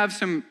 you may have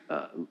some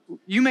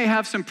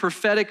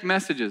prophetic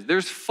messages.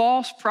 There's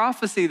false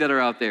prophecy that are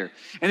out there.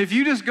 And if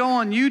you just go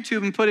on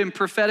YouTube and put in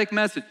prophetic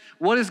message,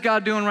 what is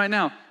God doing right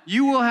now?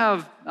 You will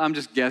have, I'm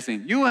just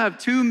guessing, you will have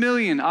 2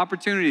 million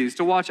opportunities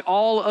to watch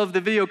all of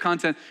the video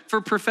content for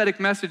prophetic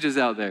messages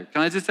out there.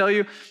 Can I just tell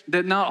you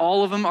that not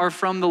all of them are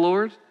from the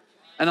Lord?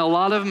 And a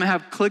lot of them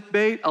have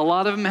clickbait. A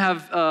lot of them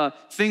have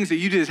things that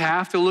you just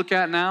have to look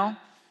at now.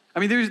 I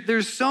mean,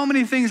 there's so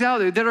many things out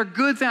there that are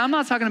good things. I'm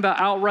not talking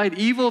about outright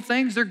evil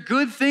things. They're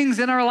good things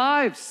in our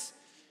lives.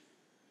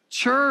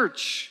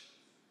 Church,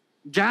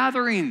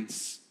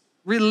 gatherings,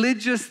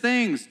 religious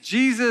things.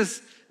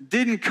 Jesus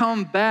didn't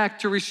come back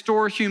to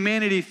restore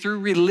humanity through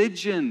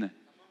religion.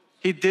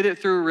 He did it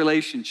through a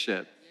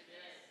relationship.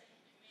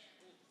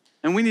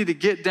 And we need to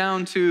get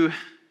down to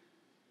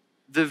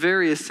the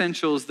very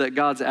essentials that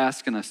God's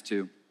asking us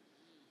to.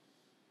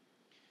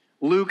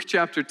 Luke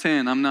chapter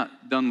 10, I'm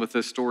not done with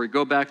this story.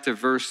 Go back to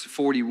verse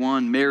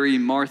 41, Mary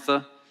and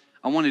Martha.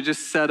 I want to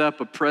just set up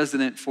a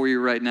precedent for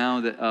you right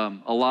now that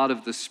a lot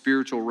of the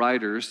spiritual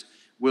writers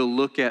will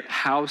look at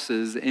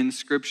houses in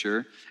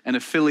Scripture and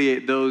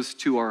affiliate those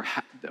to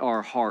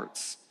our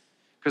hearts.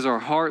 Because our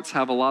hearts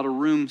have a lot of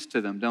rooms to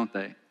them, don't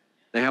they?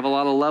 They have a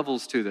lot of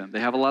levels to them. They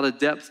have a lot of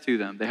depth to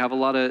them. They have a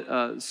lot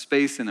of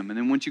space in them. And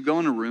then once you go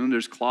in a room,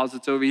 there's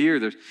closets over here.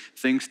 There's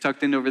things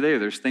tucked in over there.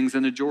 There's things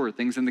in a drawer,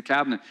 things in the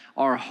cabinet.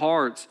 Our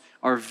hearts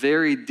are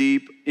very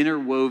deep,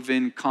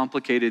 interwoven,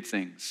 complicated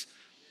things.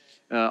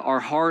 Our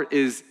heart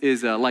is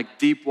like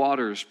deep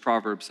waters,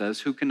 Proverbs says.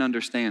 Who can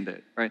understand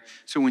it, right?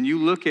 So when you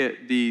look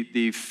at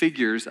the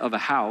figures of a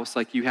house,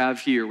 like you have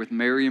here with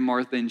Mary and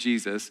Martha and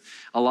Jesus,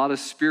 a lot of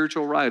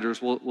spiritual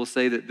writers will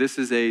say that this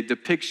is a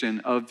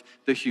depiction of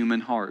the human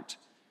heart.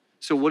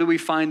 So what do we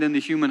find in the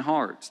human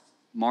heart?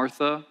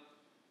 Martha,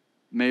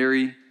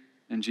 Mary,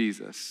 and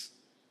Jesus.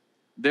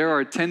 There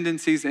are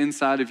tendencies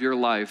inside of your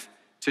life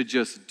to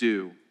just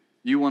do.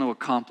 You want to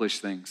accomplish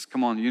things.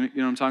 Come on, you know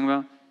what I'm talking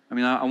about? I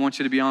mean, I want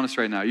you to be honest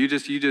right now.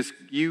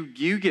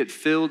 You get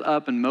filled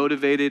up and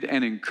motivated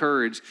and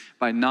encouraged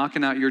by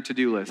knocking out your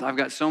to-do list. I've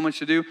got so much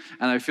to do,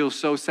 and I feel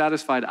so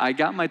satisfied. I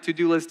got my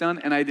to-do list done,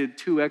 and I did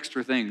 2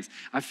 extra things.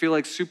 I feel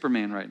like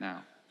Superman right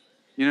now.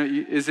 You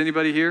know, is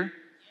anybody here?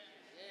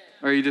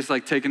 Or are you just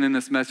like taking in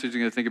this message and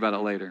going to think about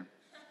it later?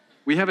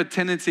 We have a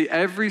tendency,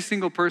 every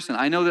single person.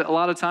 I know that a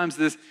lot of times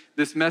this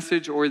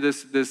message or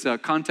this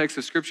context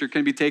of Scripture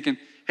can be taken,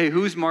 hey,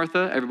 who's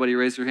Martha? Everybody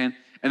raise their hand.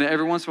 And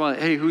every once in a while,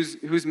 hey,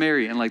 who's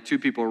Mary? And like 2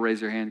 people will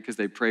raise their hand because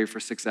they pray for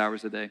 6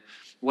 hours a day.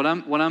 What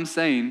I'm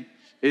saying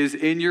is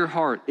in your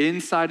heart,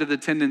 inside of the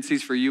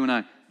tendencies for you and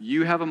I,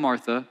 you have a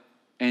Martha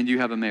and you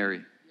have a Mary.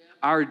 Yeah.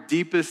 Our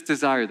deepest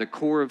desire, the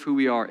core of who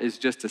we are, is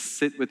just to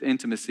sit with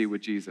intimacy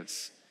with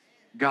Jesus.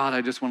 God,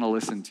 I just want to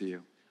listen to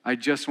you. I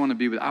just want to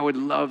be with. I would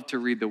love to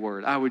read the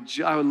Word. I would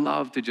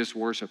love to just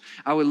worship.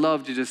 I would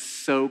love to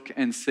just soak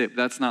and sip.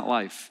 That's not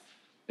life.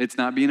 It's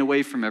not being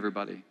away from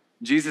everybody.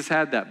 Jesus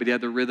had that, but he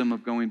had the rhythm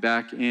of going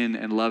back in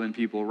and loving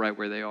people right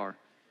where they are.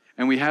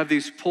 And we have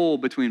these pull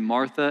between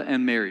Martha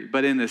and Mary.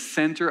 But in the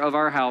center of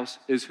our house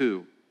is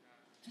who?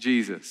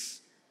 Jesus.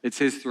 It's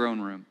his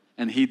throne room,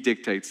 and he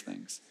dictates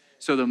things.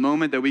 So the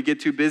moment that we get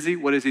too busy,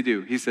 what does he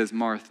do? He says,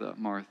 Martha,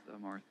 Martha,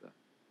 Martha,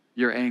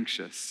 you're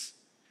anxious.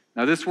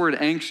 Now this word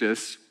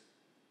anxious,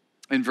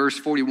 in verse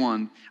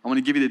 41, I want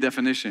to give you the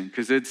definition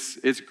because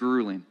it's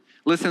grueling.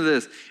 Listen to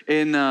this.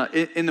 In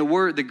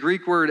the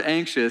Greek word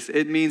anxious,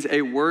 it means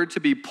a word to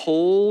be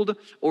pulled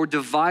or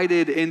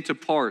divided into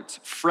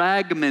parts,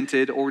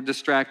 fragmented or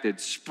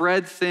distracted,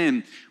 spread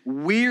thin,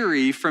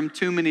 weary from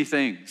too many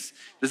things.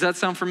 Does that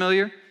sound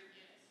familiar?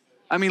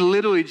 I mean,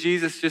 literally,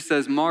 Jesus just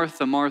says,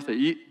 Martha,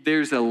 Martha,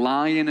 there's a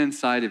lion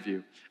inside of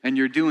you, and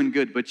you're doing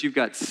good, but you've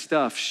got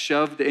stuff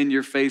shoved in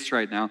your face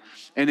right now.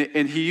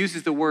 And he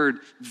uses the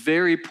word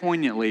very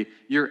poignantly.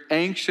 You're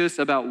anxious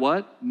about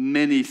what?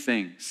 Many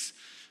things.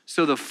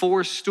 So the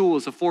 4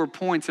 stools, the 4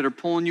 points that are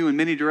pulling you in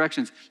many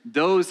directions,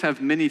 those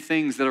have many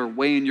things that are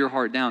weighing your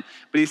heart down.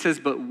 But he says,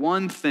 but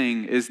one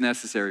thing is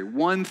necessary.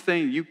 One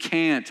thing you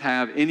can't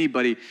have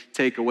anybody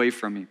take away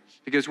from you.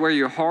 Because where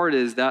your heart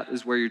is, that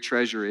is where your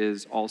treasure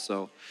is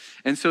also.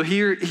 And so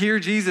here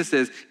Jesus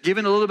is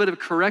giving a little bit of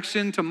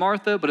correction to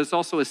Martha, but it's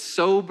also a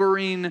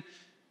sobering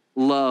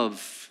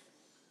love.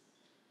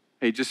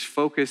 Hey, just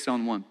focus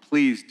on one.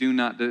 Please do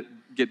not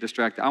get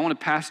distracted. I want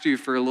to pastor you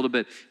for a little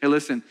bit. Hey,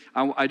 listen,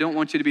 I don't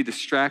want you to be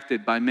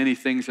distracted by many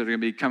things that are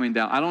going to be coming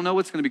down. I don't know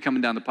what's going to be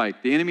coming down the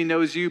pike. The enemy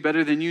knows you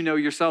better than you know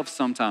yourself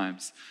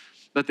sometimes.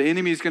 But the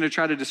enemy is going to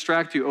try to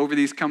distract you over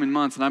these coming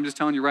months. And I'm just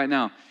telling you right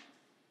now,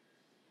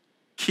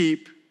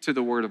 keep to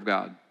the Word of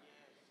God.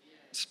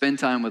 Spend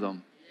time with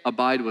Him.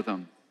 Abide with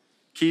Him.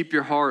 Keep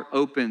your heart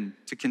open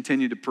to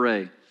continue to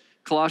pray.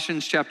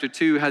 Colossians chapter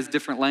 2 has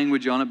different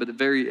language on it, but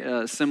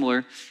very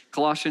similar.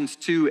 Colossians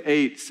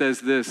 2:8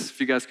 says this, if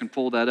you guys can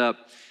pull that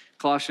up.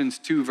 Colossians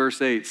 2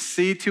 verse 8.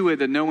 See to it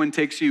that no one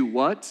takes you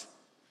what?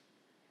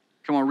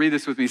 Come on, read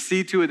this with me.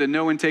 See to it that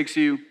no one takes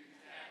you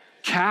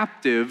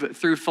captive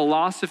through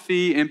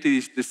philosophy,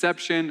 empty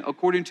deception,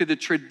 according to the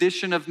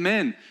tradition of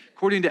men.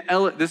 According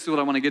to, this is what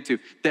I want to get to,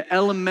 the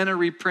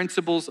elementary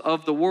principles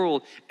of the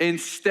world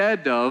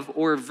instead of,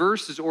 or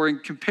versus, or in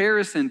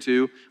comparison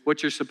to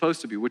what you're supposed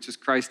to be, which is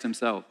Christ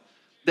himself.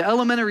 The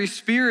elementary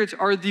spirits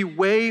are the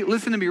way,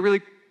 listen to me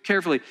really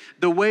carefully,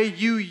 the way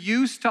you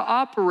used to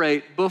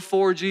operate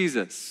before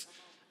Jesus.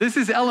 This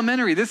is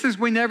elementary. This is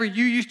whenever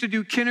you used to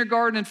do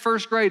kindergarten and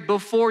first grade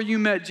before you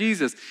met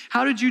Jesus.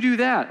 How did you do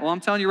that? Well, I'm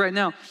telling you right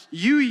now,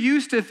 you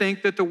used to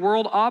think that the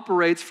world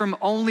operates from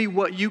only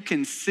what you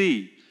can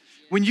see.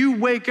 When you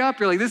wake up,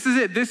 you're like, this is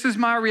it. This is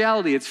my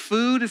reality. It's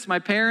food, it's my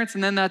parents,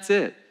 and then that's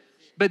it.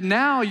 But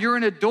now you're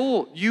an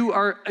adult.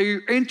 You're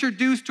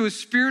introduced to a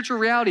spiritual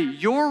reality.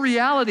 Your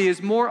reality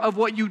is more of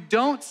what you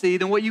don't see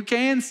than what you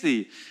can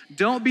see.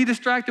 Don't be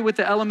distracted with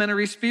the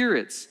elementary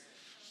spirits.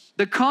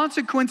 The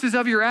consequences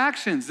of your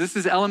actions, this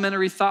is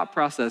elementary thought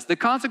process. The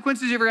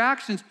consequences of your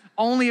actions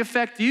only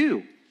affect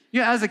you.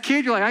 As a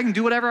kid, you're like, I can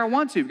do whatever I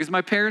want to because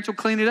my parents will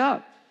clean it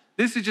up.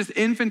 This is just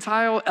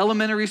infantile,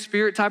 elementary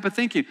spirit type of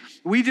thinking.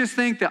 We just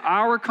think that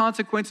our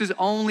consequences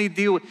only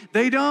deal with,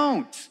 they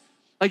don't.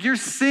 Like your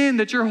sin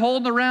that you're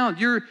holding around,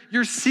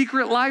 your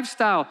secret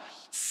lifestyle,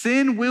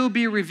 sin will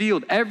be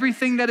revealed.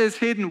 Everything that is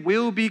hidden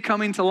will be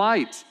coming to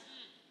light.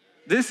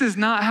 This is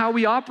not how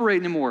we operate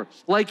anymore.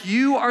 Like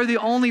you are the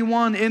only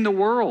one in the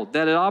world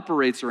that it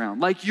operates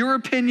around. Like your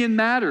opinion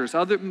matters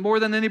more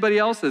than anybody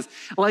else's.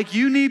 Like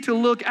you need to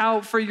look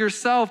out for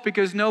yourself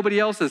because nobody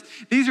else is.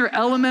 These are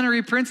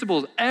elementary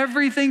principles.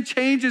 Everything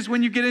changes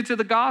when you get into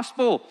the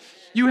gospel.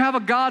 You have a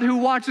God who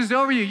watches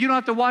over you. You don't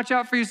have to watch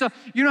out for yourself.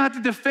 You don't have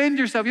to defend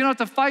yourself. You don't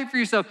have to fight for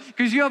yourself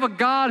because you have a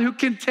God who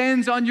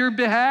contends on your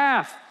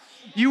behalf.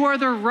 You are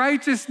the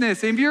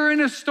righteousness. If you're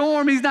in a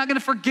storm, he's not going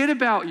to forget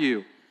about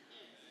you.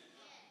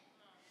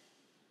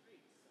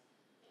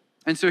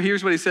 And so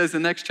here's what he says the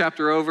next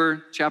chapter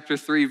over, chapter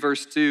 3,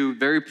 verse 2,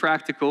 very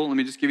practical. Let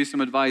me just give you some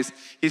advice.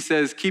 He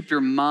says, keep your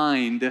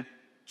mind,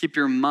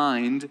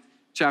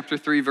 chapter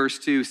 3, verse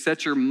 2,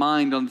 set your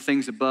mind on the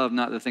things above,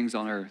 not the things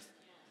on earth.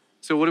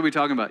 So what are we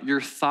talking about? Your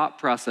thought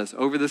process.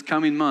 Over this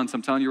coming months,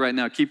 I'm telling you right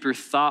now, keep your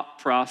thought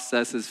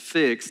processes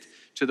fixed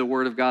to the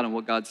word of God and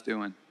what God's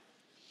doing.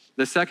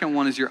 The second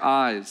one is your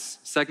eyes.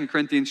 2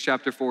 Corinthians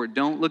chapter 4,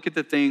 don't look at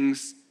the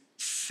things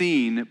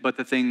seen, but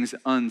the things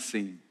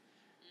unseen.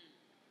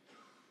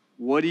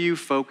 What are you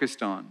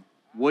focused on?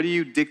 What are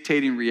you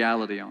dictating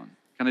reality on?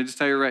 Can I just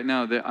tell you right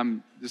now that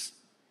I'm just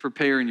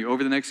preparing you.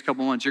 Over the next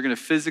couple months, you're going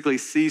to physically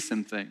see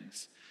some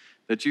things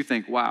that you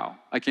think, wow,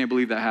 I can't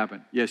believe that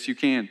happened. Yes, you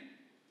can.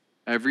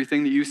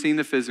 Everything that you see in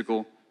the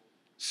physical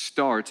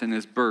starts and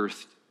is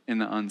birthed in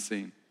the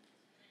unseen.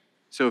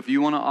 So if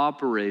you want to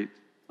operate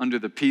under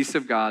the peace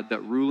of God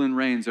that rule and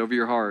reigns over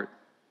your heart,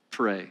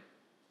 pray.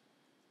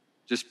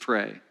 Just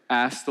pray.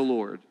 Ask the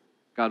Lord,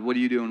 God, what are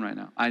you doing right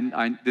now?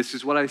 This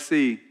is what I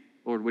see.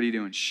 Lord, what are you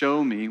doing?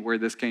 Show me where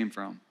this came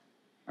from.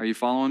 Are you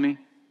following me?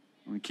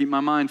 I'm going to keep my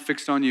mind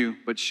fixed on you,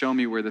 but show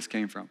me where this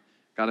came from.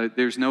 God,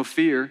 there's no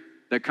fear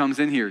that comes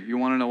in here. You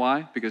want to know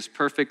why? Because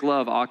perfect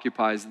love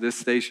occupies this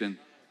station,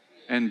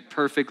 and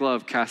perfect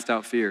love casts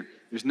out fear.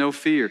 There's no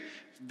fear.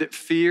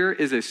 Fear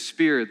is a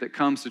spirit that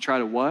comes to try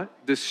to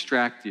what?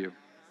 Distract you.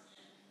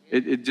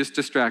 It just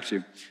distracts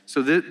you.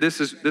 So this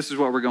is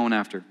what we're going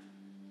after.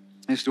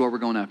 This is what we're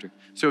going after.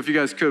 So if you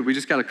guys could, we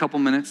just got a couple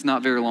minutes,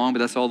 not very long, but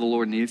that's all the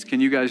Lord needs. Can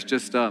you guys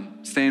just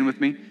stand with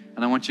me?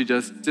 And I want you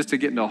just to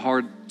get into a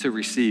heart to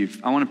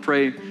receive. I want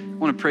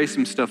to pray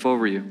some stuff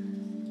over you.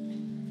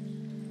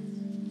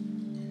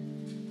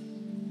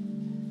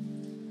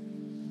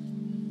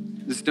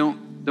 Just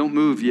don't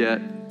move yet.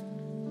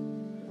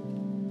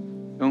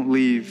 Don't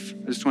leave.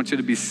 I just want you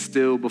to be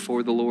still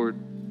before the Lord.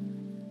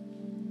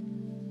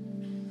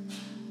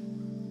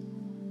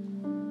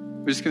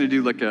 We're just going to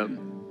do like a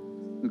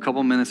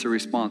couple minutes of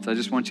response. I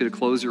just want you to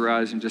close your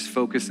eyes and just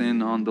focus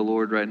in on the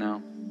Lord right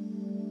now.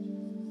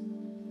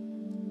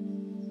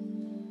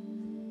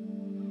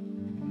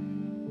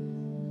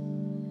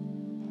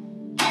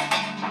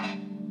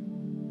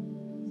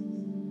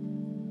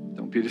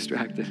 Don't be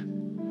distracted.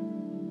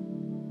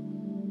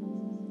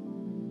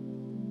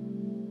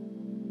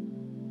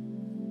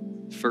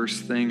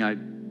 First thing I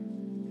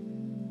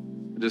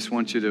just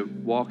want you to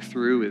walk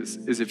through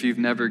is if you've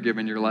never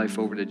given your life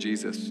over to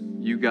Jesus,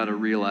 you got to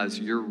realize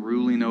you're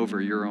ruling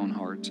over your own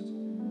heart,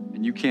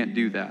 and you can't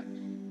do that.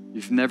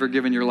 You've never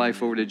given your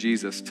life over to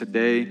Jesus.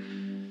 Today,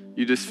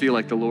 you just feel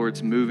like the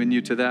Lord's moving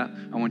you to that.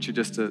 I want you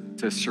just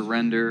to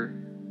surrender,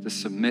 to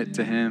submit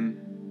to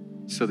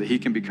him so that he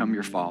can become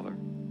your Father.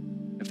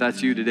 If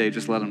that's you today,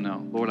 just let him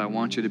know. Lord, I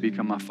want you to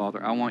become my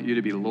Father. I want you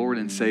to be Lord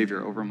and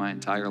Savior over my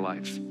entire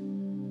life.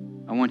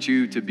 I want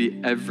you to be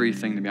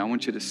everything to me. I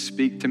want you to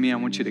speak to me. I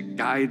want you to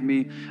guide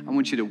me. I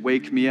want you to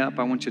wake me up.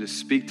 I want you to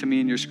speak to me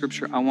in your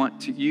scripture. I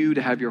want you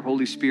to have your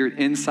Holy Spirit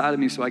inside of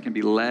me so I can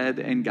be led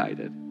and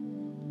guided.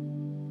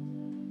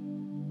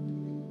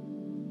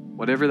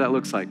 Whatever that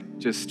looks like,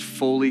 just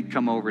fully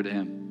come over to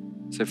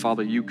him. Say,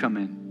 Father, you come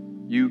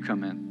in. You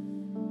come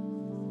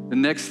in. The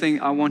next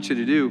thing I want you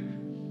to do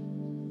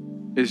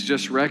is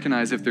just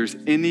recognize if there's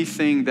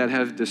anything that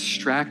has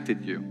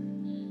distracted you,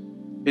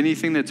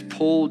 anything that's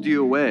pulled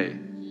you away,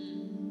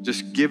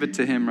 just give it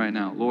to him right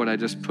now. Lord, I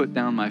just put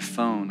down my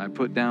phone. I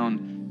put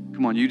down,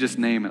 come on, you just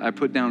name it. I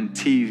put down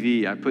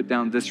TV. I put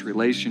down this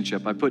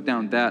relationship. I put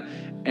down that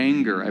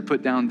anger. I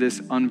put down this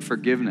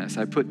unforgiveness.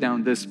 I put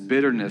down this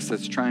bitterness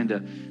that's trying to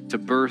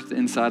birth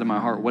inside of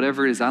my heart.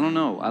 Whatever it is, I don't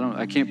know.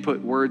 I can't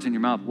put words in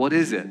your mouth. What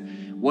is it?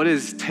 What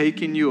is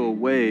taking you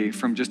away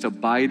from just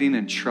abiding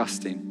and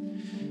trusting?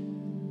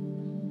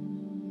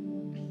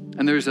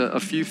 And there's a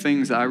few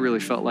things I really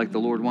felt like the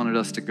Lord wanted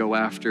us to go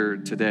after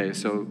today.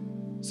 So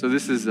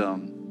this is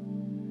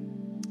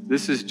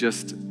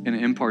just an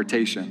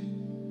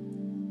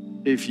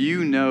impartation. If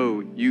you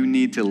know you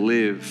need to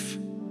live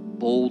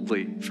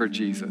boldly for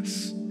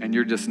Jesus and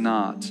you're just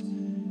not,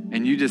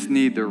 and you just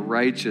need the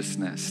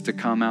righteousness to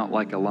come out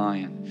like a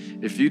lion,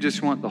 if you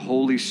just want the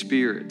Holy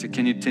Spirit to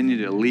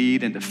continue to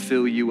lead and to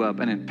fill you up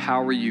and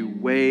empower you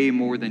way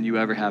more than you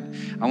ever have,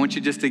 I want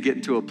you just to get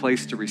into a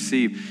place to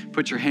receive.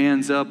 Put your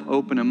hands up,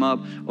 open them up,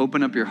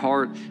 open up your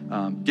heart,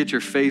 get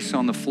your face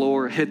on the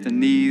floor, hit the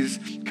knees,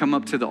 come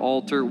up to the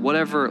altar,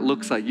 whatever it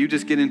looks like. You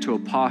just get into a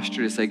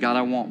posture to say, God,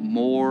 I want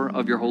more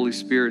of your Holy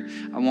Spirit.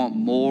 I want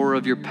more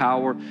of your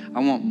power. I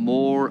want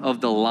more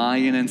of the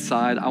lion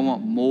inside. I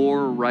want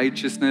more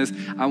righteousness.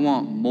 I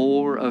want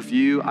more of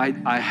you.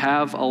 I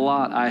have a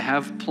lot. I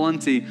have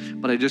plenty,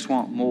 but I just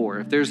want more.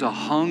 If there's a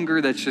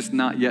hunger that's just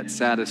not yet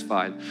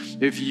satisfied,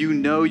 if you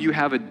know you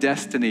have a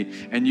destiny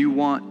and you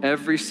want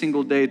every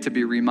single day to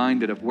be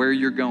reminded of where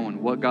you're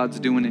going, what God's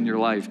doing in your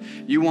life,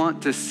 you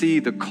want to see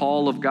the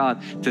call of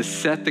God to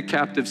set the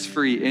captives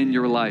free in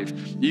your life.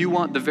 You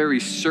want the very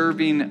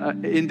serving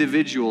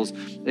individuals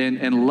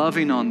and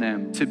loving on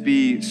them to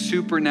be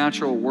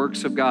supernatural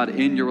works of God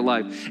in your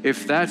life.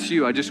 If that's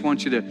you, I just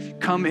want you to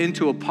come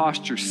into a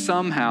posture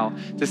somehow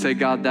to say,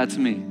 God, that's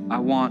me. I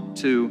want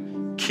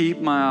to keep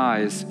my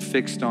eyes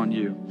fixed on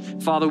you.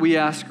 Father, we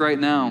ask right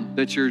now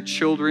that your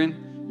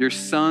children, your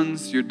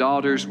sons, your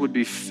daughters would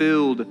be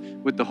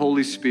filled with the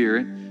Holy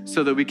Spirit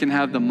so that we can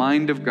have the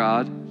mind of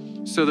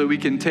God, so that we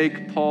can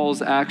take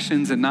Paul's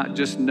actions and not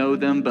just know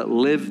them, but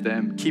live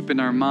them, keeping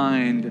our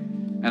mind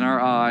and our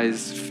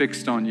eyes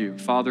fixed on you.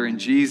 Father, in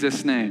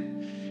Jesus'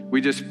 name, we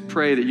just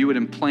pray that you would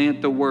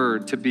implant the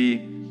word to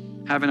be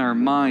having our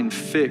mind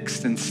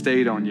fixed and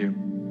stayed on you.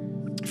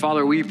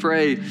 Father, we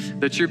pray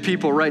that your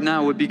people right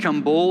now would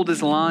become bold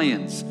as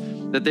lions,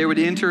 that they would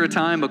enter a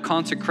time of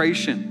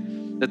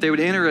consecration, that they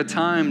would enter a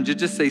time to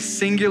just a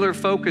singular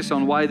focus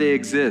on why they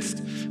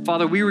exist.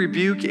 Father, we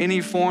rebuke any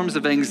forms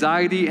of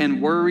anxiety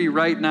and worry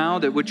right now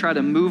that would try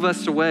to move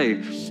us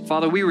away.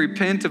 Father, we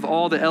repent of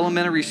all the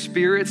elementary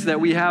spirits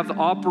that we have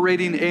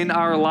operating in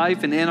our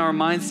life and in our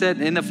mindset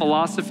and in the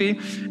philosophy.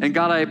 And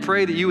God, I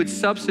pray that you would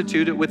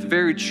substitute it with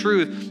very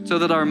truth so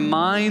that our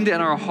mind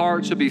and our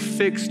heart should be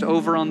fixed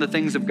over on the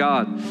things of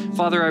God.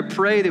 Father, I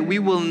pray that we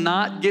will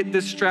not get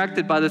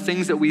distracted by the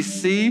things that we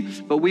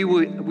see, but we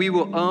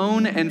will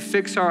own and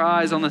fix our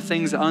eyes on the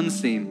things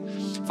unseen.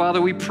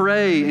 Father, we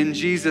pray in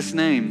Jesus'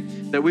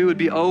 name that we would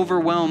be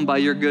overwhelmed by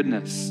your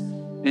goodness.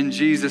 In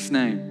Jesus'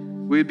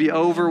 name, we would be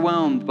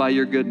overwhelmed by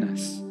your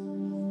goodness.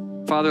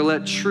 Father,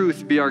 let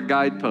truth be our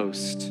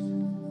guidepost.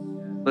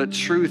 Let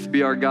truth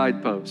be our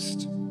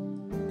guidepost.